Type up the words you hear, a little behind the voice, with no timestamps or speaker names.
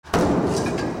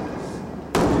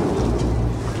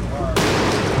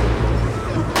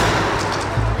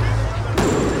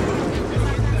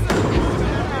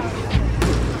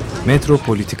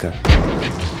Metropolitika.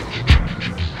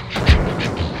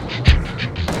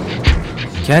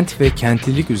 Kent ve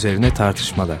kentlilik üzerine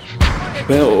tartışmalar.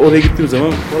 Ben oraya gittiğim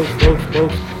zaman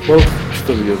balık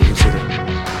tutabiliyordum mesela.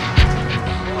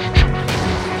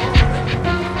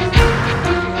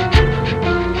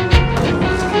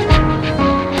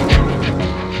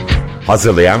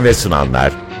 Hazırlayan ve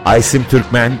sunanlar Aysim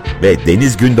Türkmen ve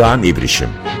Deniz Gündoğan İbrişim.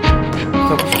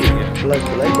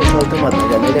 Kolay boşaltamadı.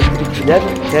 Yani elektrikçiler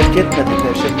terk etmedi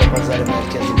Perşembe Pazarı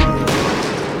merkezini.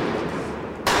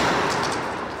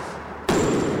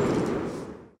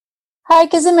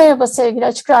 Herkese merhaba sevgili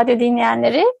Açık Radyo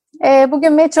dinleyenleri.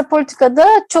 Bugün Metropolitika'da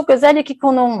çok özel iki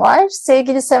konuğum var.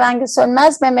 Sevgili Seven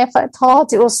Sönmez ve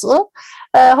Fatih Uslu.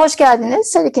 Hoş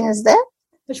geldiniz her ikiniz de.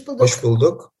 Hoş bulduk. Hoş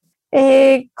bulduk.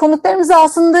 Konuklarımızı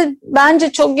aslında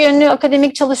bence çok yönlü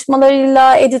akademik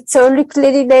çalışmalarıyla,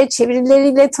 editörlükleriyle,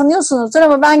 çevirileriyle tanıyorsunuzdur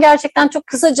ama ben gerçekten çok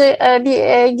kısaca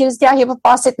bir girizgah yapıp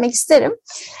bahsetmek isterim.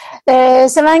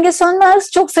 Seven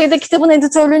Sönmez çok sayıda kitabın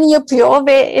editörlüğünü yapıyor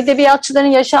ve edebiyatçıların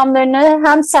yaşamlarını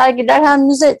hem sergiler hem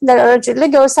müzeler aracılığıyla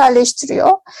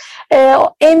görselleştiriyor.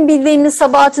 En bildiğimiz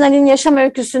Sabahattin Ali'nin yaşam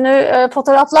öyküsünü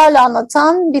fotoğraflarla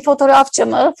anlatan Bir Fotoğrafçı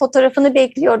mı? Fotoğrafını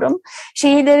bekliyorum.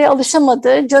 Şehirlere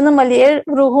alışamadı. Canım Ali'ye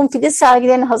Ruhum Filiz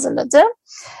sergilerini hazırladı.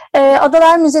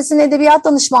 Adalar Müzesi'nin edebiyat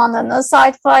danışmanlığını,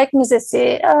 Said Faik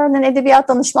Müzesi'nin edebiyat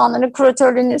danışmanlığını,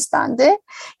 kuratörlüğünü üstlendi.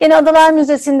 Yine Adalar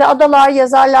Müzesi'nde Adalar,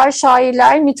 Yazarlar,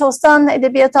 Şairler, Mitos'tan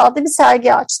Edebiyat adlı bir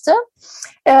sergi açtı.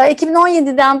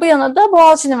 2017'den bu yana da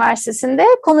Boğaziçi Üniversitesi'nde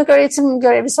konuk öğretim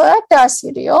görevlisi olarak ders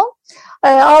veriyor.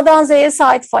 A'dan Z'ye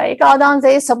Said Faik, A'dan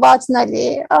Z'ye Sabahattin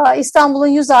Ali, İstanbul'un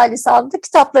 100 Ailesi adlı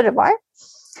kitapları var.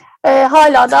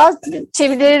 Hala da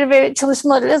çevirileri ve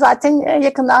çalışmalarıyla zaten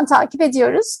yakından takip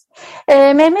ediyoruz.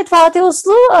 Mehmet Fatih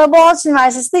Uslu Boğaziçi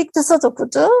Üniversitesi'nde iktisat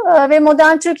okudu ve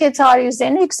modern Türkiye tarihi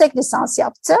üzerine yüksek lisans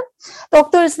yaptı.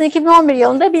 Doktorasını 2011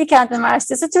 yılında Bilkent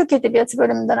Üniversitesi Türk Edebiyatı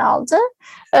bölümünden aldı.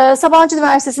 Sabancı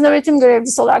Üniversitesi'nde öğretim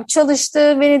görevlisi olarak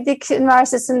çalıştı. Venedik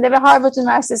Üniversitesi'nde ve Harvard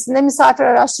Üniversitesi'nde misafir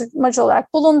araştırmacı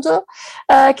olarak bulundu.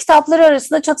 Kitapları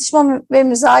arasında Çatışma ve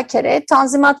Müzakere,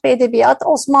 Tanzimat ve Edebiyat,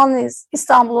 Osmanlı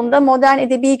İstanbul'unda Modern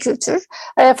Edebi Kültür,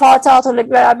 Fatih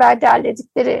Atır'la beraber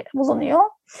derledikleri bulunuyor.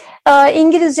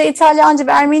 İngilizce, İtalyanca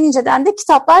ve Ermenice'den de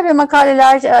kitaplar ve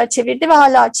makaleler çevirdi ve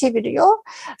hala çeviriyor.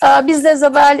 Biz de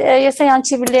Zabel, Yesayan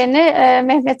çevirilerini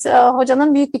Mehmet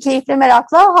Hoca'nın büyük bir keyifle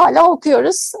merakla hala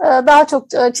okuyoruz. Daha çok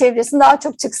çevresin, daha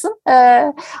çok çıksın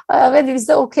ve biz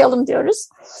de okuyalım diyoruz.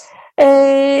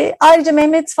 Ayrıca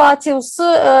Mehmet Fatih Uslu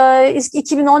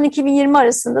 2010-2020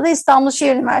 arasında da İstanbul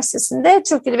Şehir Üniversitesi'nde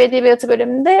Türk Dili ve Edebiyatı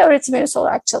bölümünde öğretim üyesi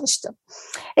olarak çalıştı.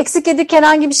 Eksik yedik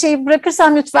herhangi bir şey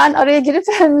bırakırsam lütfen araya girip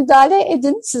müdahale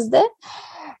edin siz de.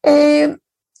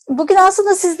 Bugün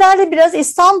aslında sizlerle biraz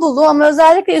İstanbul'u ama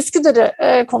özellikle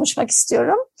Üsküdar'ı konuşmak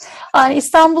istiyorum. Yani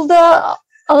İstanbul'da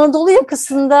Anadolu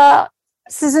yakasında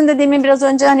sizin de demin biraz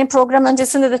önce hani program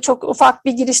öncesinde de çok ufak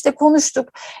bir girişte konuştuk.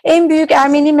 En büyük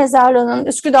Ermeni mezarlığının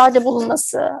Üsküdar'da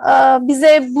bulunması,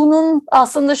 bize bunun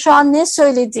aslında şu an ne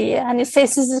söylediği, hani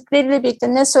sessizlikleriyle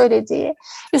birlikte ne söylediği,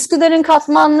 Üsküdar'ın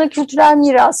katmanlı kültürel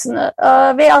mirasını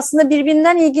ve aslında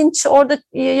birbirinden ilginç orada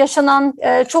yaşanan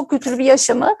çok kültürlü bir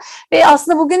yaşamı ve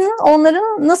aslında bugün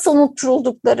onların nasıl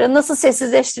unutturuldukları, nasıl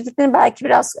sessizleştirdiklerini belki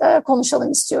biraz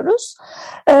konuşalım istiyoruz.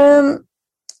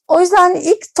 O yüzden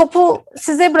ilk topu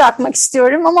size bırakmak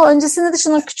istiyorum ama öncesinde de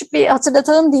şunu küçük bir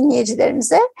hatırlatalım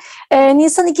dinleyicilerimize.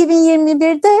 Nisan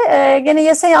 2021'de gene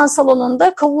Yesayan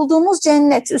salonunda Kovulduğumuz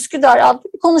Cennet Üsküdar adlı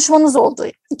bir konuşmanız oldu.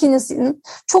 İkinizin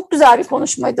çok güzel bir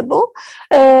konuşmaydı bu.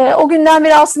 O günden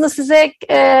beri aslında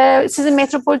sizin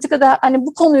Metropolitika'da hani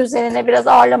bu konu üzerine biraz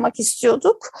ağırlamak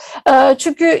istiyorduk.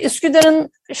 Çünkü Üsküdar'ın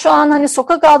şu an hani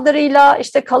sokak adlarıyla,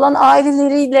 işte kalan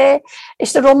aileleriyle,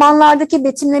 işte romanlardaki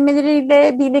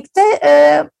betimlemeleriyle birlikte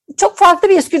çok farklı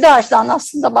bir Üsküdar'dan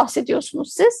aslında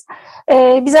bahsediyorsunuz siz.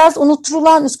 Biraz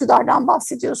unutturulan Üsküdar'dan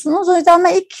bahsediyorsunuz. O yüzden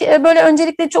ben ilk böyle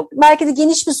öncelikle çok belki de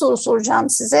geniş bir soru soracağım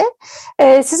size.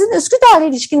 Sizin Üsküdar'la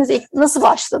ilişkiniz ilk nasıl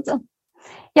başladı?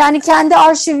 Yani kendi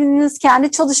arşiviniz,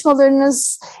 kendi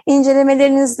çalışmalarınız,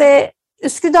 incelemelerinizde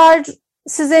Üsküdar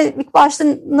size ilk başta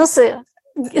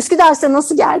Üsküdar size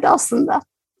nasıl geldi aslında?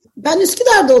 Ben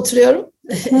Üsküdar'da oturuyorum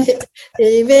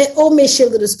ve 15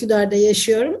 yıldır Üsküdar'da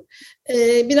yaşıyorum.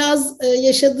 Biraz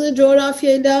yaşadığı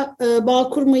coğrafyayla bağ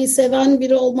kurmayı seven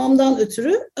biri olmamdan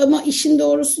ötürü ama işin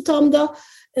doğrusu tam da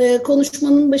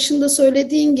konuşmanın başında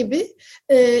söylediğin gibi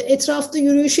etrafta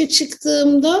yürüyüşe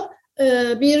çıktığımda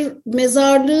bir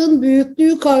mezarlığın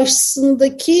büyüklüğü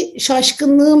karşısındaki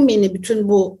şaşkınlığım beni bütün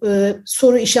bu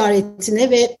soru işaretine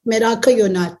ve meraka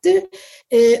yöneltti.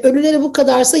 Ölüleri bu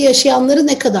kadarsa yaşayanları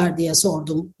ne kadar diye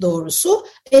sordum doğrusu.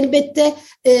 Elbette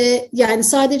yani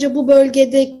sadece bu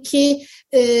bölgedeki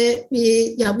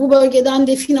yani bu bölgeden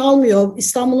defin almıyor.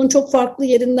 İstanbul'un çok farklı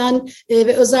yerinden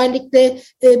ve özellikle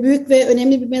büyük ve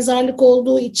önemli bir mezarlık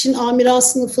olduğu için amiral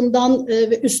sınıfından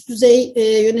ve üst düzey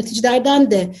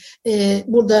yöneticilerden de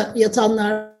burada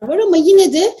yatanlar var ama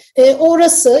yine de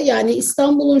orası yani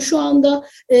İstanbul'un şu anda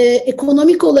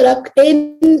ekonomik olarak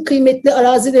en kıymetli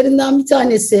arazilerinden bir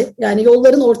tanesi. Yani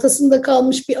yolların ortasında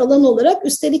kalmış bir alan olarak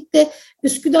üstelik de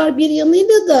Üsküdar bir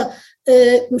yanıyla da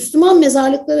Müslüman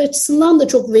mezarlıkları açısından da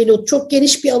çok velut, çok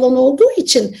geniş bir alan olduğu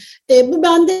için bu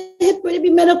bende hep böyle bir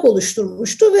merak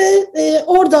oluşturmuştu ve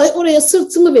oraya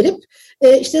sırtımı verip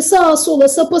işte sağa sola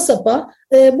sapa sapa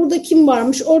burada kim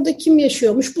varmış, orada kim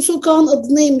yaşıyormuş, bu sokağın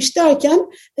adı neymiş derken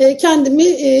kendimi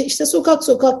işte sokak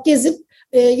sokak gezip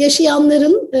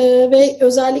yaşayanların ve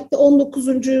özellikle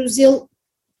 19. yüzyıl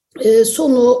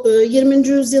sonu 20.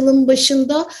 yüzyılın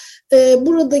başında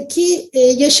buradaki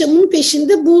yaşamın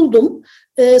peşinde buldum.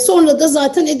 Sonra da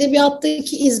zaten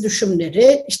edebiyattaki iz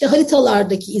düşümleri, işte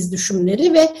haritalardaki iz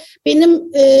düşümleri ve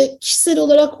benim kişisel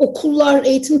olarak okullar,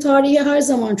 eğitim tarihi her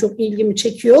zaman çok ilgimi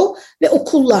çekiyor ve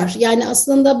okullar. Yani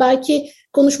aslında belki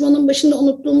konuşmanın başında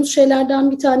unuttuğumuz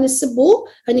şeylerden bir tanesi bu.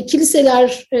 Hani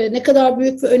kiliseler ne kadar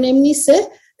büyük ve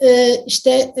önemliyse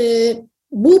işte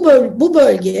bu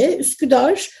bölge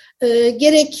Üsküdar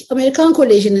gerek Amerikan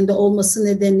Koleji'nin de olması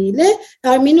nedeniyle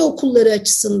Ermeni okulları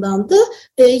açısından da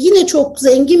yine çok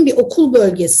zengin bir okul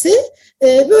bölgesi.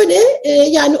 Böyle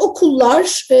yani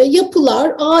okullar,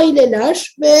 yapılar,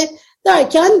 aileler ve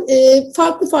derken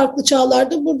farklı farklı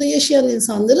çağlarda burada yaşayan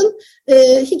insanların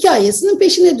hikayesinin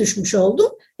peşine düşmüş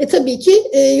oldum. Tabii ki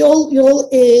yol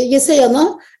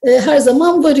Yesayan'a her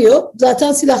zaman varıyor.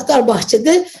 Zaten Silahtar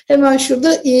Bahçe'de hemen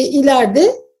şurada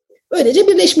ileride. Böylece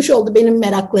birleşmiş oldu benim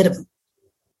meraklarım.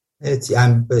 Evet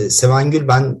yani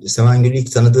ben Sevengül'ü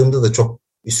ilk tanıdığımda da çok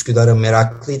Üsküdar'a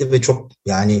meraklıydı ve çok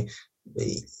yani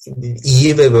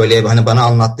iyi ve böyle hani bana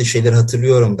anlattığı şeyleri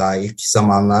hatırlıyorum daha ilk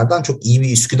zamanlardan. Çok iyi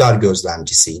bir Üsküdar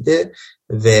gözlemcisiydi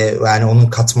ve yani onun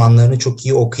katmanlarını çok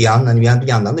iyi okuyan hani bir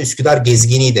yandan da Üsküdar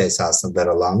gezginiydi esasında dar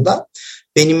alanda.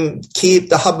 Benimki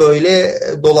daha böyle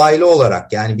dolaylı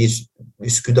olarak yani bir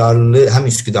hem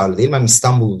Üsküdarlı değilim hem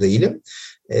İstanbullu değilim.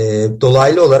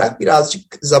 Dolaylı olarak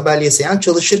birazcık Zabel Yesayan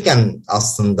çalışırken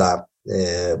aslında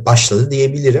başladı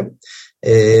diyebilirim.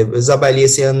 Zabel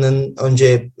Yesayan'ın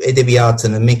önce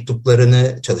edebiyatını,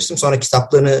 mektuplarını çalıştım. Sonra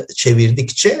kitaplarını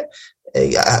çevirdikçe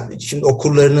şimdi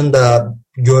okurlarının da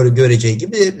göreceği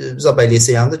gibi Zabel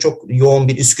Yesayan'da çok yoğun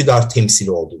bir Üsküdar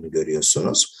temsili olduğunu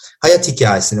görüyorsunuz. Hayat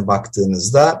hikayesine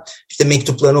baktığınızda, işte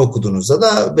mektuplarını okuduğunuzda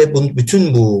da ve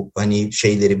bütün bu hani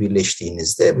şeyleri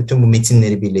birleştiğinizde, bütün bu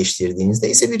metinleri birleştirdiğinizde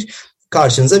ise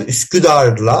karşınıza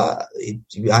Üsküdar'la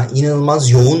yani inanılmaz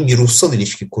yoğun bir ruhsal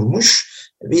ilişki kurmuş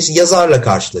bir yazarla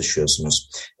karşılaşıyorsunuz.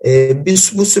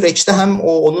 Bu süreçte hem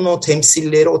onun o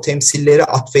temsillere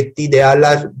atfettiği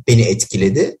değerler beni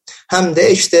etkiledi. Hem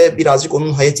de işte birazcık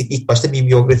onun ilk başta bir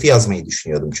biyografi yazmayı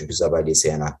düşünüyordum çünkü Zabel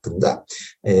Yesayan hakkında.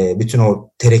 Bütün o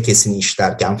terekesini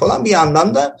işlerken falan bir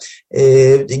yandan da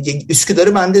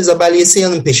Üsküdar'ı ben de Zabel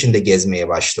Yesayan'ın peşinde gezmeye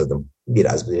başladım.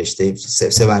 Biraz böyle işte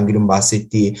Sevengül'ün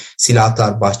bahsettiği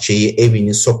Silahtar Bahçe'yi,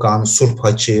 evini, sokağını, Surp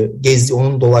Haç'ı,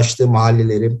 onun dolaştığı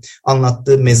mahalleleri,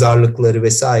 anlattığı mezarlıkları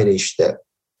vesaire işte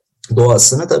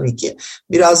doğasını tabii ki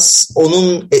biraz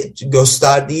onun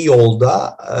gösterdiği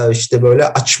yolda işte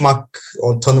böyle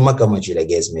tanımak amacıyla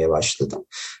gezmeye başladım.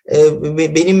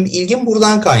 Benim ilgim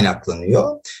buradan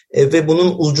kaynaklanıyor ve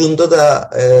bunun ucunda da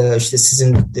işte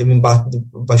sizin demin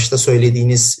başta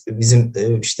söylediğiniz bizim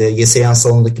işte Yesayan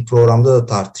salonundaki programda da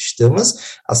tartıştığımız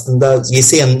aslında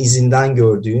Yesayan'ın izinden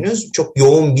gördüğünüz çok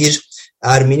yoğun bir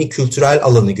Ermeni kültürel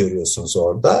alanı görüyorsunuz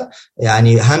orada.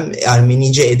 Yani hem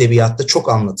Ermenice edebiyatta çok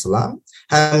anlatılan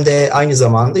hem de aynı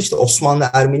zamanda işte Osmanlı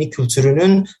Ermeni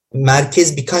kültürünün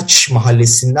merkez birkaç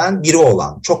mahallesinden biri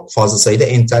olan çok fazla sayıda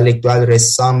entelektüel,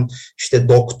 ressam, işte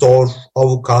doktor,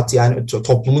 avukat yani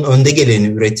toplumun önde geleni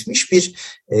üretmiş bir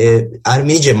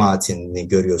Ermeni cemaatini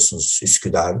görüyorsunuz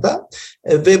Üsküdar'da.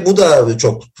 Ve bu da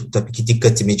çok tabii ki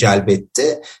dikkatimi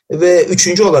celbetti. Ve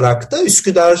üçüncü olarak da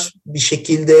Üsküdar bir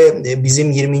şekilde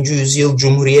bizim 20. yüzyıl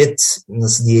Cumhuriyet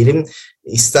nasıl diyelim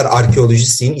ister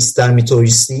arkeolojisiyin ister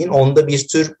mitolojisiyin onda bir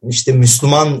tür işte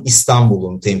Müslüman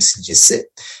İstanbul'un temsilcisi.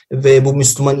 Ve bu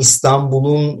Müslüman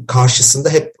İstanbul'un karşısında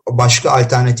hep başka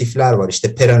alternatifler var.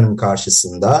 İşte Pera'nın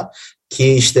karşısında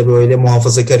ki işte böyle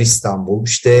muhafazakar İstanbul,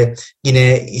 işte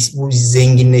yine bu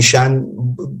zenginleşen,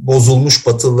 bozulmuş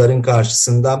Batılıların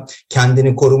karşısında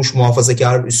kendini korumuş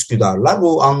muhafazakar Üsküdarlar.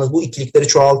 Bu ikilikleri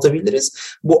çoğaltabiliriz.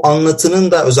 Bu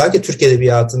anlatının da özellikle Türk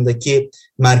Edebiyatı'ndaki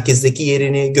merkezdeki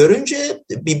yerini görünce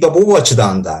bu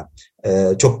açıdan da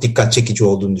çok dikkat çekici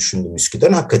olduğunu düşündüm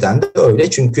Üsküdar'ın. Hakikaten de öyle.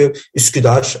 Çünkü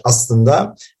Üsküdar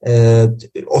aslında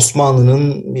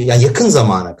Osmanlı'nın yakın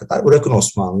zamana kadar, bırakın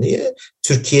Osmanlı'yı,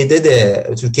 Türkiye'de de,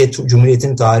 Türkiye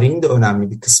Cumhuriyeti'nin tarihinin de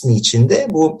önemli bir kısmı içinde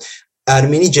bu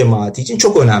Ermeni cemaati için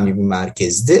çok önemli bir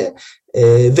merkezdi.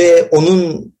 Ve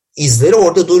onun izleri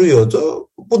orada duruyordu.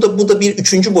 Bu da bir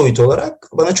üçüncü boyut olarak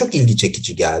bana çok ilgi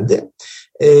çekici geldi.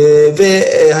 Ve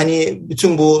hani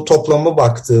bütün bu toplama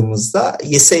baktığımızda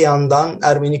Yesayan'dan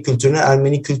Ermeni kültürüne,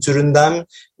 Ermeni kültüründen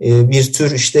bir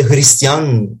tür işte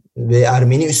Hristiyan ve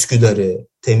Ermeni Üsküdar'ı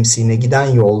temsiline giden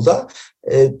yolda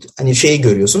hani şeyi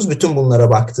görüyorsunuz. Bütün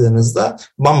bunlara baktığınızda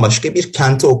bambaşka bir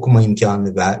kenti okuma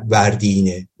imkanı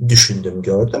verdiğini düşündüm,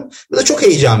 gördüm. Bu da çok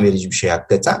heyecan verici bir şey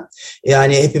hakikaten.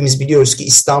 Yani hepimiz biliyoruz ki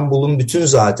İstanbul'un bütün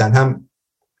zaten hem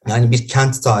yani bir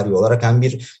kent tarihi olarak hem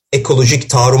bir ekolojik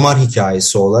tarumar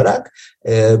hikayesi olarak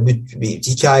bir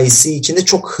hikayesi içinde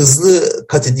çok hızlı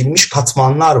kat edilmiş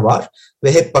katmanlar var.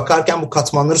 Ve hep bakarken bu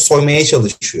katmanları soymaya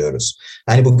çalışıyoruz.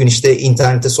 Yani bugün işte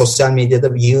internette, sosyal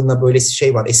medyada bir yığınla böyle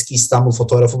şey var. Eski İstanbul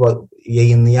fotoğrafı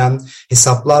yayınlayan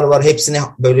hesaplar var. Hepsine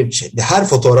böyle her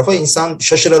fotoğrafa insan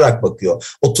şaşırarak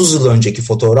bakıyor. 30 yıl önceki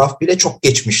fotoğraf bile çok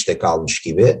geçmişte kalmış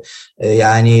gibi.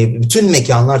 Yani bütün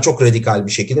mekanlar çok radikal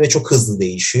bir şekilde ve çok hızlı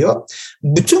değişiyor.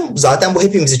 Zaten bu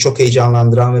hepimizi çok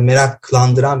heyecanlandıran ve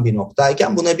meraklandıran bir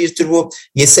noktayken buna bir tür bu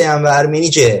Yesayan ve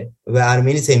Ermenice ve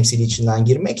Ermeni temsili içinden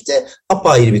girmek de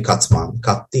apayrı bir katman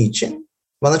kattığı için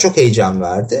bana çok heyecan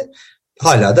verdi.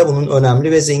 Hala da bunun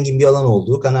önemli ve zengin bir alan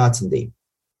olduğu kanaatindeyim.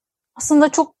 Aslında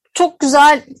çok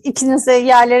güzel ikiniz de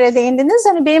yerlere değindiniz.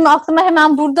 Hani benim aklıma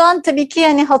hemen buradan tabii ki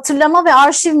hani hatırlama ve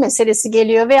arşiv meselesi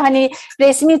geliyor ve hani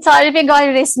resmi tarih ve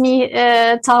gayri resmi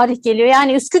tarih geliyor.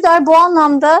 Yani Üsküdar bu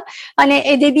anlamda hani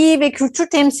edebi ve kültür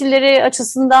temsilleri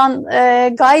açısından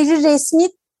gayri resmi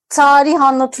tarih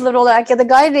anlatıları olarak ya da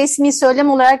gayri resmi söylem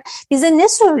olarak bize ne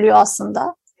söylüyor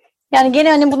aslında? Yani gene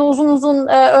hani bunu uzun uzun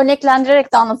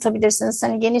örneklendirerek de anlatabilirsiniz.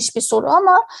 Hani geniş bir soru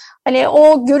ama hani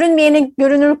o görünmeyeni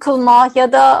görünür kılma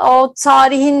ya da o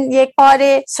tarihin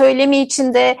yekpare söylemi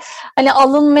içinde hani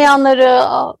alınmayanları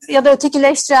ya da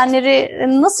ötekileştirenleri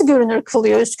nasıl görünür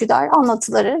kılıyor Üsküdar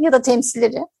anlatıları ya da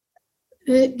temsilleri?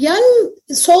 Yani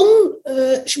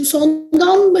şimdi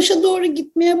sondan başa doğru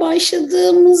gitmeye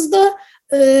başladığımızda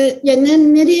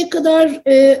yani nereye kadar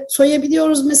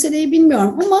soyabiliyoruz meseleyi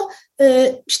bilmiyorum ama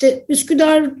işte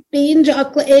Üsküdar deyince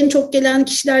akla en çok gelen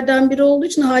kişilerden biri olduğu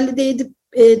için Halide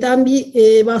Edip'den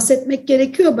bahsetmek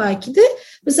gerekiyor belki de.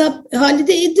 Mesela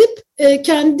Halide Edip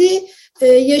kendi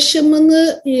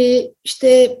yaşamını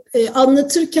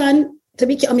anlatırken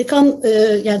tabii ki Amerikan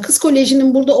yani Kız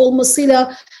Koleji'nin burada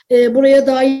olmasıyla buraya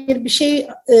dair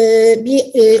bir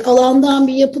alandan,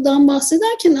 bir yapıdan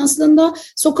bahsederken aslında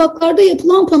sokaklarda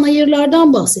yapılan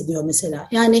panayırlardan bahsediyor mesela.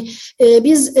 Yani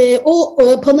biz o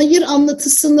panayır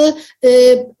anlatısını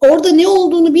orada ne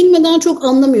olduğunu bilmeden çok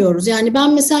anlamıyoruz. Yani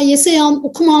ben mesela Yesayan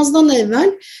okumazdan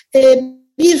evvel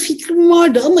bir fikrim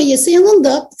vardı ama Yesayan'ın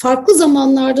da farklı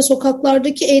zamanlarda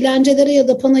sokaklardaki eğlencelere ya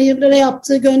da panayırlara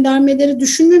yaptığı göndermeleri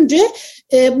düşününce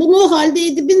bunu Halide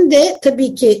Edip'in de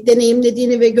tabii ki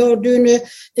deneyimlediğini ve gördüğünü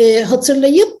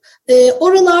hatırlayıp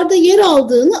oralarda yer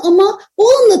aldığını ama o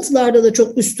anlatılarda da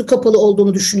çok üstü kapalı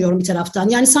olduğunu düşünüyorum bir taraftan.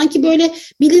 Yani sanki böyle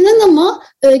bilinen ama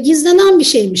gizlenen bir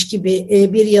şeymiş gibi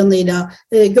bir yanıyla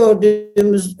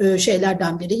gördüğümüz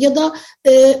şeylerden biri. Ya da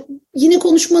yine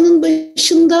konuşmanın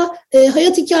başında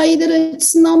hayat hikayeleri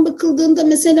açısından bakıldığında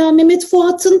mesela Mehmet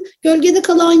Fuat'ın Gölgede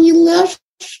Kalan Yıllar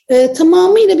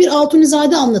tamamıyla bir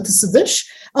Altunizade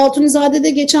anlatısıdır. Altunizade'de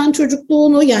geçen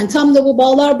çocukluğunu yani tam da bu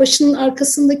Bağlarbaşı'nın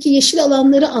arkasındaki yeşil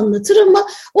alanları anlatır ama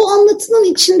o anlatının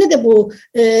içinde de bu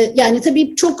yani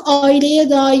tabii çok aileye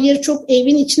dair, çok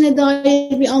evin içine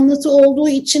dair bir anlatı olduğu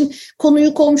için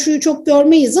konuyu, komşuyu çok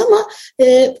görmeyiz ama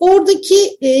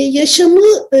oradaki yaşamı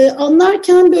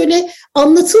anlarken böyle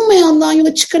anlatılmayandan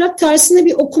yola çıkarak tersine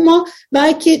bir okuma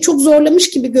belki çok zorlamış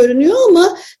gibi görünüyor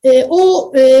ama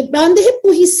o bende hep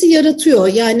bu hissi yaratıyor.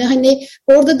 Yani hani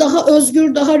orada daha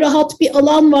özgür, daha rahat bir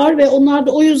alan var ve onlar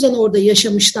da o yüzden orada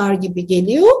yaşamışlar gibi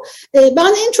geliyor.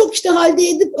 Ben en çok işte Halide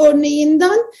Edip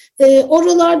örneğinden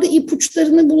oralarda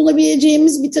ipuçlarını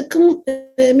bulabileceğimiz bir takım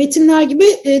metinler gibi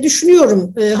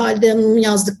düşünüyorum Halide Hanım'ın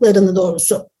yazdıklarını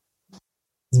doğrusu.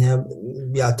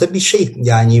 Ya tabii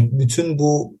yani bütün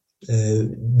bu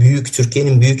büyük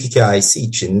Türkiye'nin büyük hikayesi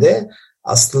içinde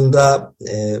aslında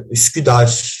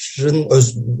Üsküdar'ın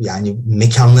yani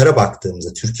mekanlara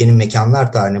baktığımızda, Türkiye'nin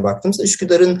mekanlar tarihine baktığımızda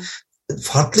Üsküdar'ın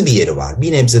farklı bir yeri var.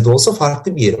 Bir nebze de olsa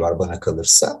farklı bir yeri var bana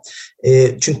kalırsa.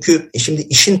 Çünkü şimdi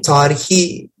işin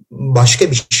tarihi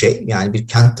başka bir şey. Yani bir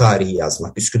kent tarihi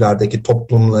yazmak, Üsküdar'daki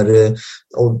toplumları,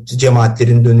 o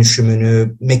cemaatlerin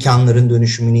dönüşümünü, mekanların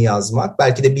dönüşümünü yazmak.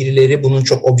 Belki de birileri bunun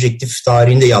çok objektif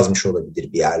tarihinde yazmış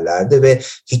olabilir bir yerlerde ve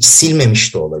hiç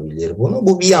silmemiş de olabilir bunu.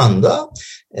 Bu bir yanda,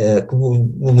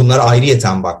 bunlara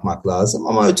ayrıyeten bakmak lazım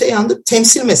ama öte yanda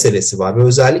temsil meselesi var ve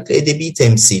özellikle edebi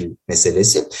temsil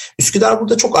meselesi. Üsküdar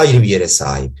burada çok ayrı bir yere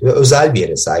sahip ve özel bir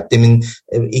yere sahip. Demin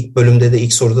ilk bölümde de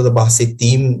ilk soruda da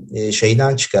bahsettiğim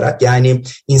şeyden çıkarak, yani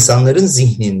insanların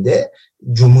zihninde,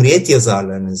 Cumhuriyet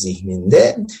yazarlarının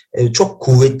zihninde çok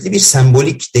kuvvetli bir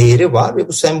sembolik değeri var ve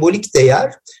bu sembolik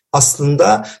değer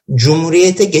aslında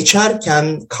Cumhuriyete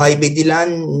geçerken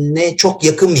kaybedilenle çok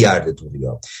yakın bir yerde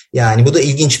duruyor. Yani bu da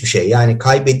ilginç bir şey. Yani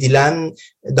kaybedilen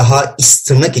daha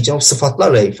tırnak için o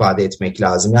sıfatlarla ifade etmek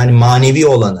lazım. Yani manevi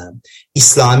olanı,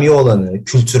 İslami olanı,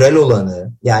 kültürel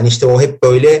olanı, yani işte o hep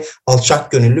böyle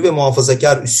alçak gönüllü ve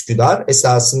muhafazakar Üsküdar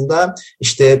esasında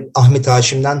işte Ahmet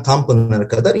Haşim'den Tanpınar'a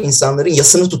kadar insanların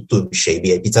yasını tuttuğu bir şey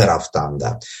bir taraftan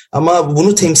da. Ama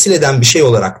bunu temsil eden bir şey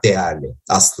olarak değerli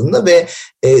aslında ve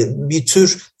bir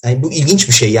tür, yani bu ilginç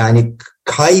bir şey, yani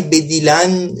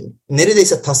kaybedilen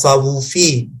neredeyse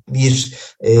tasavvufi bir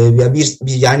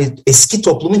yani eski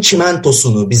toplumun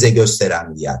çimentosunu bize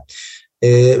gösteren bir yer.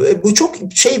 Bu çok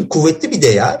kuvvetli bir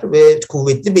değer ve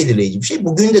kuvvetli belirleyici bir şey.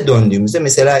 Bugün de döndüğümüzde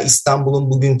mesela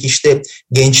İstanbul'un bugünkü işte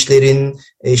gençlerin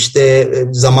işte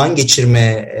zaman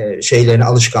geçirme şeylerine,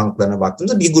 alışkanlıklarına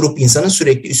baktığımızda bir grup insanın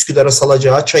sürekli Üsküdar'a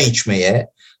salacağı çay içmeye,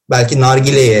 belki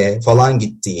nargileye falan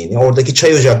gittiğini, oradaki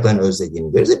çay ocaklarını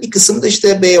özlediğini görüyoruz. Bir kısım da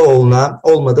işte Beyoğlu'na,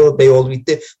 olmadı o Beyoğlu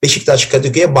bitti, Beşiktaş,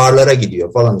 Kadıköy'e, barlara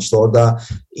gidiyor falan, işte orada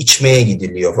içmeye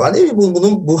gidiliyor falan.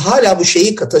 Bu hala bu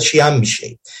şeyi taşıyan bir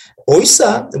şey.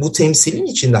 Oysa bu temsilin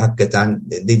içinde hakikaten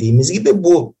dediğimiz gibi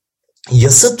bu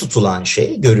yasa tutulan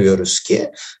şey, görüyoruz ki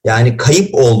yani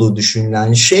kayıp olduğu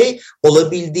düşünülen şey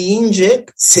olabildiğince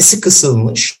sesi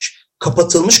kısılmış,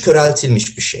 kapatılmış,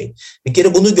 köreltilmiş bir şey. Bir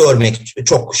kere bunu görmek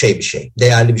çok bir şey,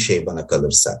 değerli bir şey bana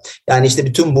kalırsa. Yani işte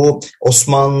bütün bu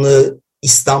Osmanlı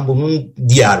İstanbul'un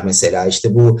diğer mesela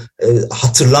işte bu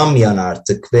hatırlanmayan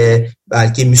artık ve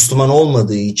belki Müslüman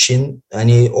olmadığı için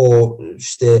hani o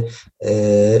işte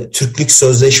Türklük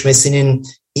Sözleşmesi'nin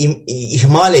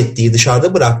ihmal ettiği,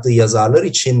 dışarıda bıraktığı yazarlar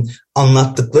için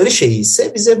anlattıkları şey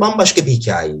ise bize bambaşka bir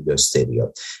hikayeyi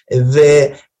gösteriyor.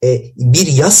 Ve bir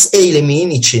yas eyleminin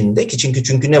içinde ki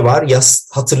çünkü ne var? Yas,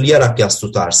 hatırlayarak yas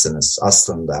tutarsınız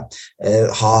aslında.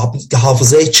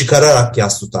 Hafızaya çıkararak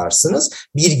yas tutarsınız.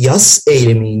 Bir yas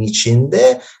eyleminin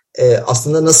içinde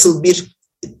aslında nasıl bir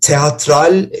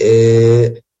teatral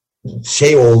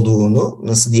şey olduğunu,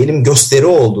 nasıl diyelim, gösteri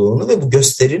olduğunu ve bu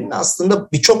gösterinin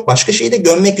aslında birçok başka şeyi de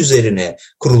gömmek üzerine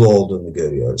kurulu olduğunu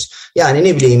görüyoruz. Yani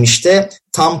ne bileyim işte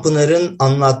Tanpınar'ın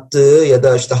anlattığı ya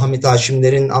da işte Hamit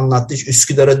Haşimler'in anlattığı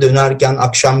Üsküdar'a dönerken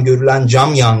akşam görülen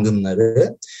cam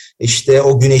yangınları, işte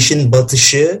o güneşin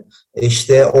batışı,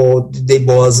 işte o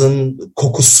boğazın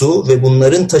kokusu ve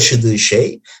bunların taşıdığı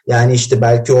şey, yani işte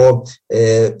belki o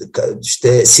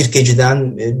işte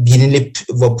Sirkeci'den binilip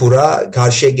vapura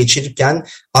karşıya geçirirken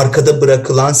arkada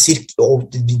bırakılan o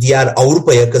diğer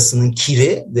Avrupa yakasının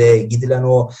kiri ve gidilen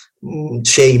o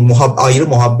ayrı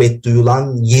muhabbet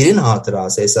duyulan yerin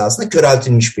hatırası esasında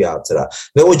köreltilmiş bir hatıra.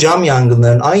 Ve o cam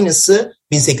yangınların aynısı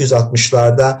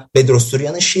 1860'larda Bedros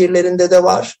Turyan'ın şiirlerinde de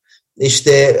var.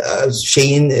 İşte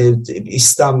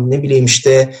İslam, ne bileyim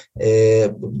işte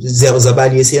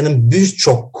Zabel, Yesayan'ın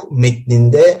birçok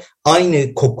metninde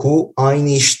aynı koku, aynı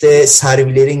işte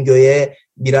servilerin göğe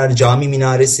birer cami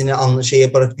minaresini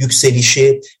yaparak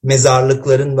yükselişi,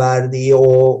 mezarlıkların verdiği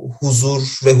o huzur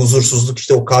ve huzursuzluk,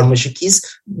 işte o karmaşık his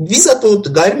bizzat o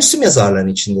gayrimüslim yazarların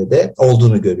içinde de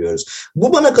olduğunu görüyoruz.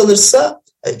 Bu bana kalırsa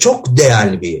çok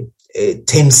değerli bir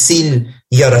temsil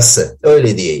yarası,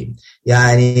 öyle diyeyim.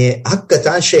 Yani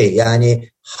hakikaten yani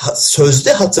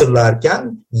sözde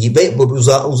hatırlarken ve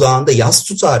uzağında yas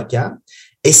tutarken,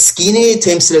 eskini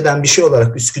temsil eden bir şey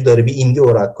olarak Üsküdar'ı bir imge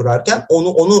olarak kurarken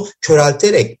onu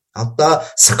körelterek, hatta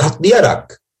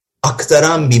sakatlayarak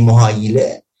aktaran bir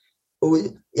muhayyile.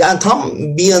 Yani tam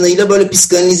bir yanıyla böyle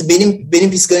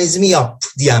benim psikanalizmi yap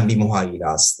diyen bir muhayyile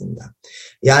aslında.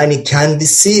 Yani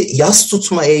kendisi yas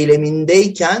tutma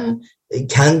eylemindeyken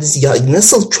kendisi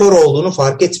nasıl kör olduğunu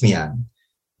fark etmeyen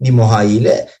bir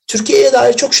muhayyile Türkiye'ye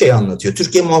dair çok şey anlatıyor.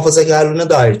 Türkiye muhafazakarlığına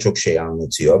dair çok şey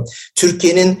anlatıyor.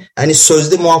 Türkiye'nin hani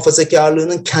sözde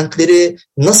muhafazakarlığının kentleri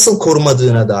nasıl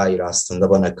korumadığına dair aslında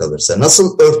bana kalırsa.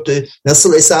 Nasıl örttü,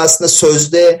 nasıl esasında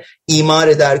sözde imar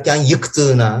ederken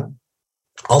yıktığına,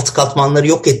 alt katmanları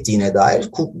yok ettiğine dair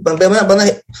bana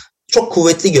çok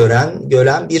kuvvetli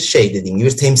gören bir şey, dediğim gibi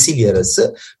bir temsil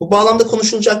yarası. Bu bağlamda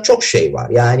konuşulacak çok şey var.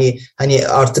 Yani hani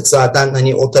artık zaten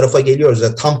hani o tarafa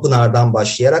geliyoruz. Tanpınar'dan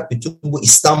başlayarak bütün bu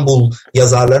İstanbul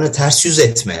yazarlarını ters yüz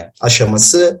etme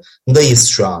aşamasındayız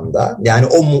şu anda. Yani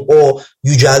o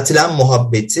yüceltilen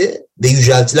muhabbeti ve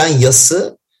yüceltilen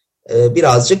yası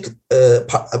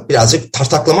birazcık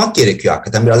tartaklamak gerekiyor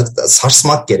hakikaten. Birazcık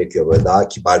sarsmak gerekiyor, böyle daha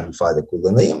kibar bir ifade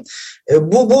kullanayım.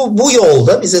 Bu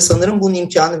yolda bize sanırım bunun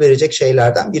imkanı verecek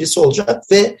şeylerden birisi olacak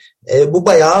ve bu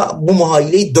bayağı bu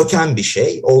muhayyileyi döken bir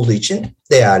şey olduğu için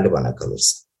değerli bana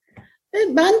kalırsa.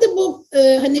 Ben de bu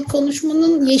hani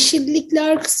konuşmanın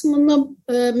yeşillikler kısmını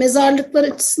mezarlıklar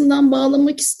açısından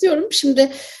bağlamak istiyorum.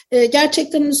 Şimdi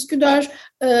gerçekten Üsküdar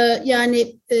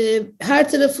yani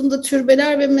her tarafında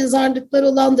türbeler ve mezarlıklar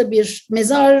olan da bir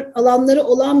mezar alanları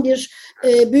olan bir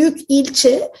büyük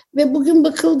ilçe ve bugün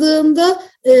bakıldığında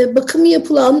bakımı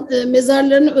yapılan,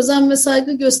 mezarlarına özen ve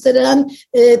saygı gösteren,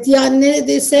 yani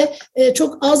neredeyse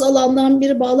çok az alandan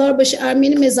biri Bağlarbaşı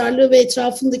Ermeni mezarlığı ve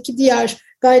etrafındaki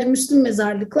diğer gayrimüslim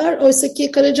mezarlıklar. Oysa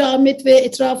ki Karacaahmet ve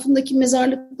etrafındaki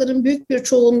mezarlıkların büyük bir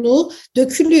çoğunluğu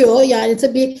dökülüyor. Yani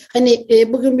tabii hani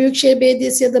bugün Büyükşehir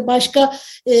Belediyesi ya da başka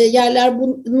yerler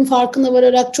bunun farkına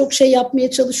vararak çok şey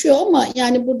yapmaya çalışıyor ama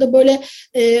yani burada böyle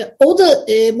o da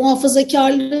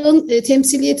muhafazakarlığın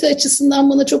temsiliyeti açısından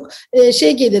bana çok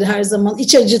şey gelir her zaman.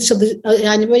 İç acıtır,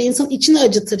 yani böyle insan içini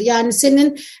acıtır. Yani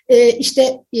senin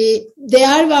işte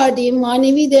değer verdiğin,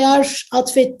 manevi değer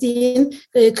atfettiğin,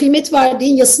 kıymet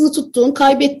verdiğin, yasını tuttuğun,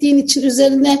 kaybettiğin için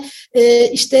üzerine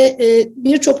işte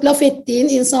birçok laf ettiğin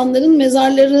insanların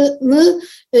mezarlarını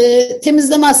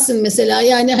temizlemezsin mesela.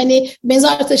 Yani hani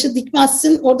mezar taşı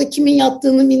dikmezsin, orada kimin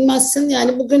yattığını bilmezsin.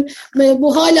 Yani bugün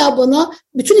bu hala bana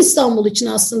bütün İstanbul için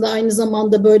aslında aynı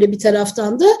zamanda böyle bir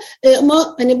taraftan da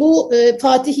ama hani bu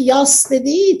Fatih Yas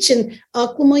dediği için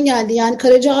aklıma geldi. Yani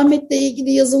Karacaahmet'le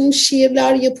ilgili yazılmış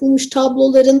şiirler, yapılmış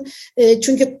tabloların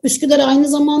çünkü Üsküdar aynı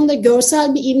zamanda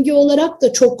görsel bir imge olarak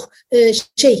da çok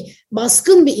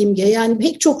baskın bir imge. Yani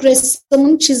pek çok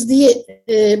ressamın çizdiği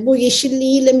bu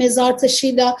yeşilliğiyle, mezar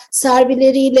taşıyla,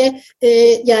 servileriyle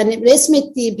yani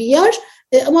resmettiği bir yer.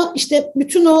 Ama işte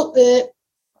bütün o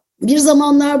bir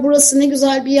zamanlar burası ne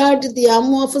güzel bir yerdi diyen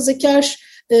muhafazakar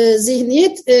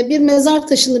zihniyet bir mezar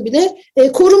taşını bile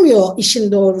korumuyor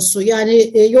işin doğrusu.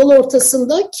 Yani yol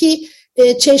ortasında ki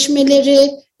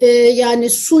çeşmeleri, yani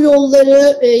su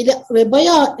yolları ve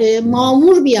bayağı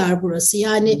mamur bir yer burası.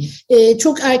 Yani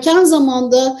çok erken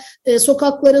zamanda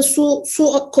sokaklara su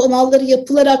kanalları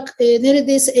yapılarak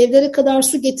neredeyse evlere kadar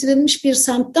su getirilmiş bir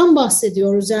semtten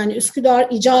bahsediyoruz. Yani Üsküdar,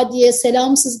 İcadiye,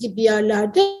 Selamsız gibi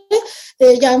yerlerde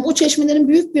yani o çeşmelerin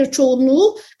büyük bir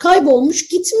çoğunluğu kaybolmuş,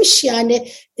 gitmiş. Yani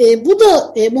bu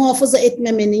da muhafaza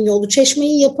etmemenin yolu.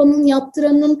 Çeşmeyi yapanın,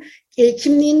 yaptıranın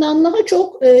kimliğinden daha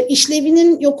çok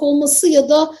işlevinin yok olması ya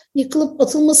da yıkılıp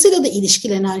atılmasıyla da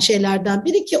ilişkilenen şeylerden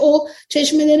biri ki o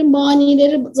çeşmelerin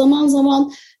banileri zaman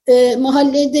zaman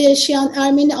mahallede yaşayan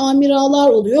Ermeni amiralar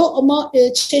oluyor ama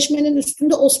çeşmenin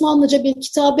üstünde Osmanlıca bir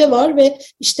kitabe var ve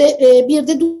işte bir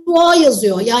de dua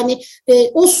yazıyor. Yani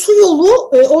o su yolu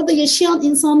orada yaşayan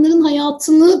insanların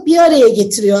hayatını bir araya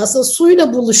getiriyor. Aslında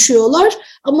suyla buluşuyorlar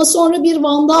ama sonra bir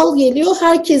vandal geliyor,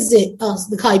 herkesi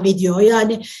aslında kaybediyor.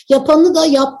 Yani yapanı da,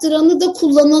 yaptıranı da,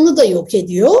 kullananı da yok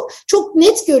ediyor. Çok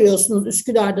net görüyorsunuz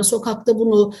Üsküdar'da sokakta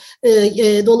bunu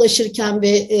dolaşırken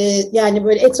ve yani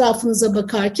böyle etrafınıza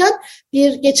bakarken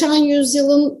bir geçen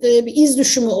yüzyılın bir iz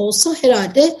düşümü olsa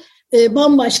herhalde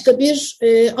bambaşka bir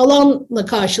alanla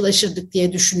karşılaşırdık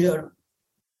diye düşünüyorum.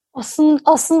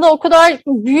 Aslında o kadar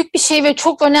büyük bir şey ve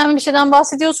çok önemli bir şeyden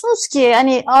bahsediyorsunuz ki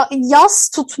hani yas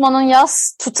tutmanın,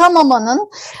 yas tutamamanın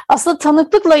aslında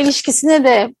tanıklıkla ilişkisine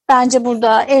de bence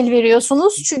burada el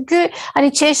veriyorsunuz. Çünkü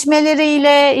hani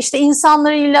çeşmeleriyle, işte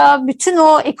insanlarıyla, bütün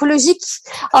o ekolojik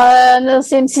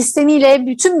sistemiyle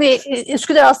bütün bir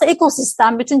Üsküdar aslında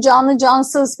ekosistem. Bütün canlı,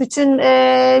 cansız, bütün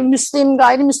Müslim,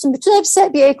 gayrimüslim, bütün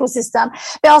hepsi bir ekosistem.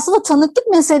 Ve aslında tanıklık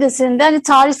meselesinde hani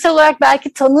tarihsel olarak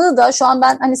belki tanığı da şu an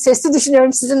ben hani sesli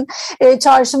düşünüyorum, sizin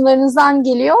çağrışımlarınızdan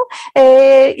geliyor.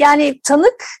 Yani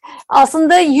tanık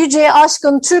aslında yüce,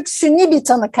 aşkın, Türk, Sünni bir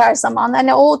tanık her zaman.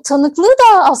 Hani o tanıklığı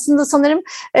da aslında sanırım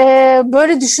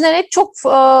böyle düşünerek çok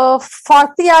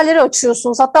farklı yerleri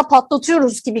açıyorsunuz. Hatta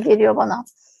patlatıyoruz gibi geliyor bana.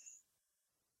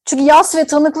 Çünkü yas ve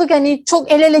tanıklık hani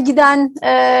çok el ele giden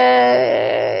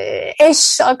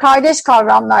eş, kardeş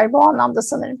kavramlar bu anlamda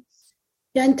sanırım.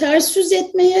 Yani ters yüz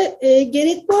etmeye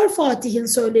gerek var Fatih'in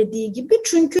söylediği gibi.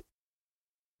 Çünkü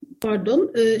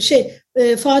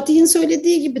Fatih'in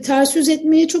söylediği gibi ters yüz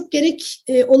etmeye çok gerek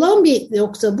olan bir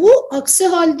nokta bu. Aksi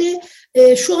halde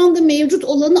şu anda mevcut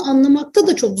olanı anlamakta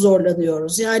da çok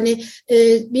zorlanıyoruz. Yani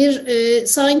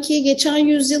sanki geçen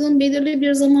yüzyılın belirli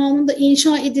bir zamanında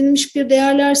inşa edilmiş bir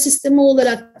değerler sistemi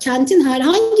olarak kentin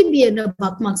herhangi bir yerine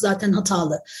bakmak zaten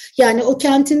hatalı. Yani o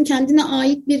kentin kendine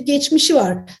ait bir geçmişi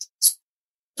var.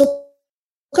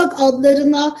 Sokak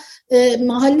adlarına,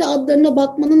 mahalle adlarına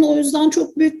bakmanın o yüzden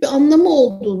çok büyük bir anlamı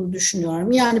olduğunu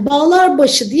düşünüyorum. Yani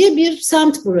Bağlarbaşı diye bir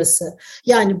semt burası.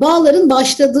 Yani bağların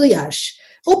başladığı yer.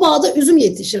 O bağda üzüm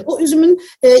yetişir. O üzümün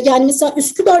yani mesela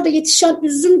Üsküdar'da yetişen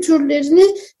üzüm türlerini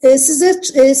size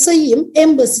sayayım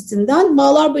en basitinden.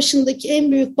 Bağlarbaşı'ndaki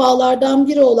en büyük bağlardan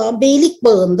biri olan Beylik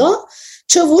Bağı'nda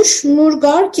çavuş,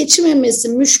 nurgar, keçi memesi,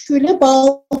 müşküle,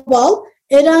 bal,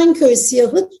 Erenköy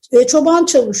siyahı, çoban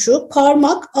çavuşu,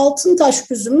 parmak,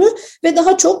 altıntaş üzümü ve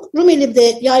daha çok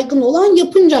Rumeli'de yaygın olan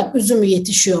yapıncak üzümü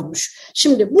yetişiyormuş.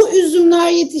 Şimdi bu üzümler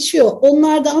yetişiyor.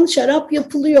 Onlardan şarap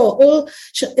yapılıyor. O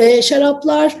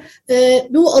şaraplar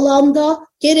bu alanda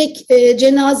gerek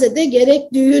cenazede,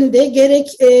 gerek düğünde, gerek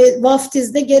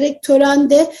vaftizde, gerek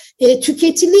törende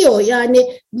tüketiliyor.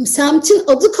 Yani semtin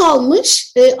adı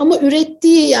kalmış ama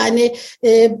ürettiği yani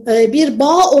bir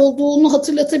bağ olduğunu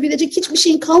hatırlatabilecek hiçbir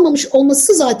şeyin kalmamış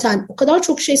olması zaten o kadar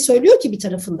çok şey söylüyor ki bir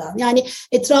tarafından. Yani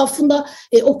etrafında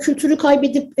o kültürü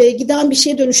kaybedip giden bir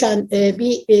şeye dönüşen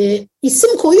bir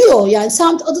isim koyuyor. Yani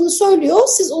semt adını söylüyor.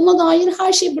 Siz ona dair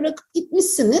her şeyi bırakıp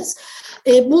gitmişsiniz.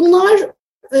 Bunlar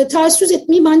ters yüz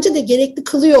etmeyi bence de gerekli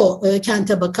kılıyor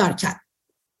kente bakarken.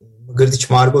 Mıgırdiç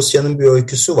Margosyan'ın bir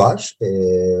öyküsü var.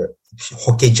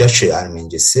 Hokecaşı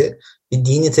Ermencesi. Bir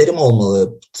dini terim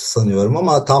olmalı sanıyorum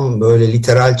ama tam böyle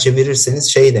literal çevirirseniz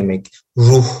şey demek,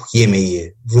 ruh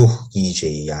yemeği, ruh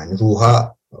yiyeceği yani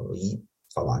ruha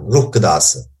falan, ruh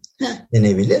gıdası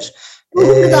denebilir.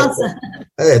 Ruh gıdası.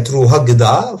 Evet, ruha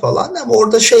gıda falan ama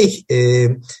orada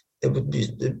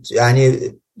yani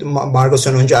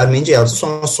Margosyan önce Ermenice yazdı,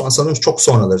 sonra sanırım çok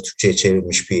sonraları Türkçe'ye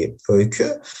çevrilmiş bir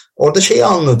öykü. Orada şeyi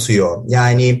anlatıyor,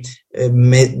 yani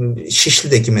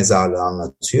Şişli'deki mezarlığı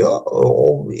anlatıyor.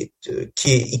 O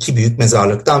ki iki büyük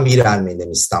mezarlıktan biri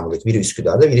Ermenilerin İstanbul'daki, biri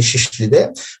Üsküdar'da, biri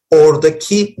Şişli'de.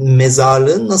 Oradaki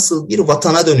mezarlığın nasıl bir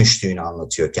vatana dönüştüğünü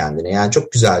anlatıyor kendine. Yani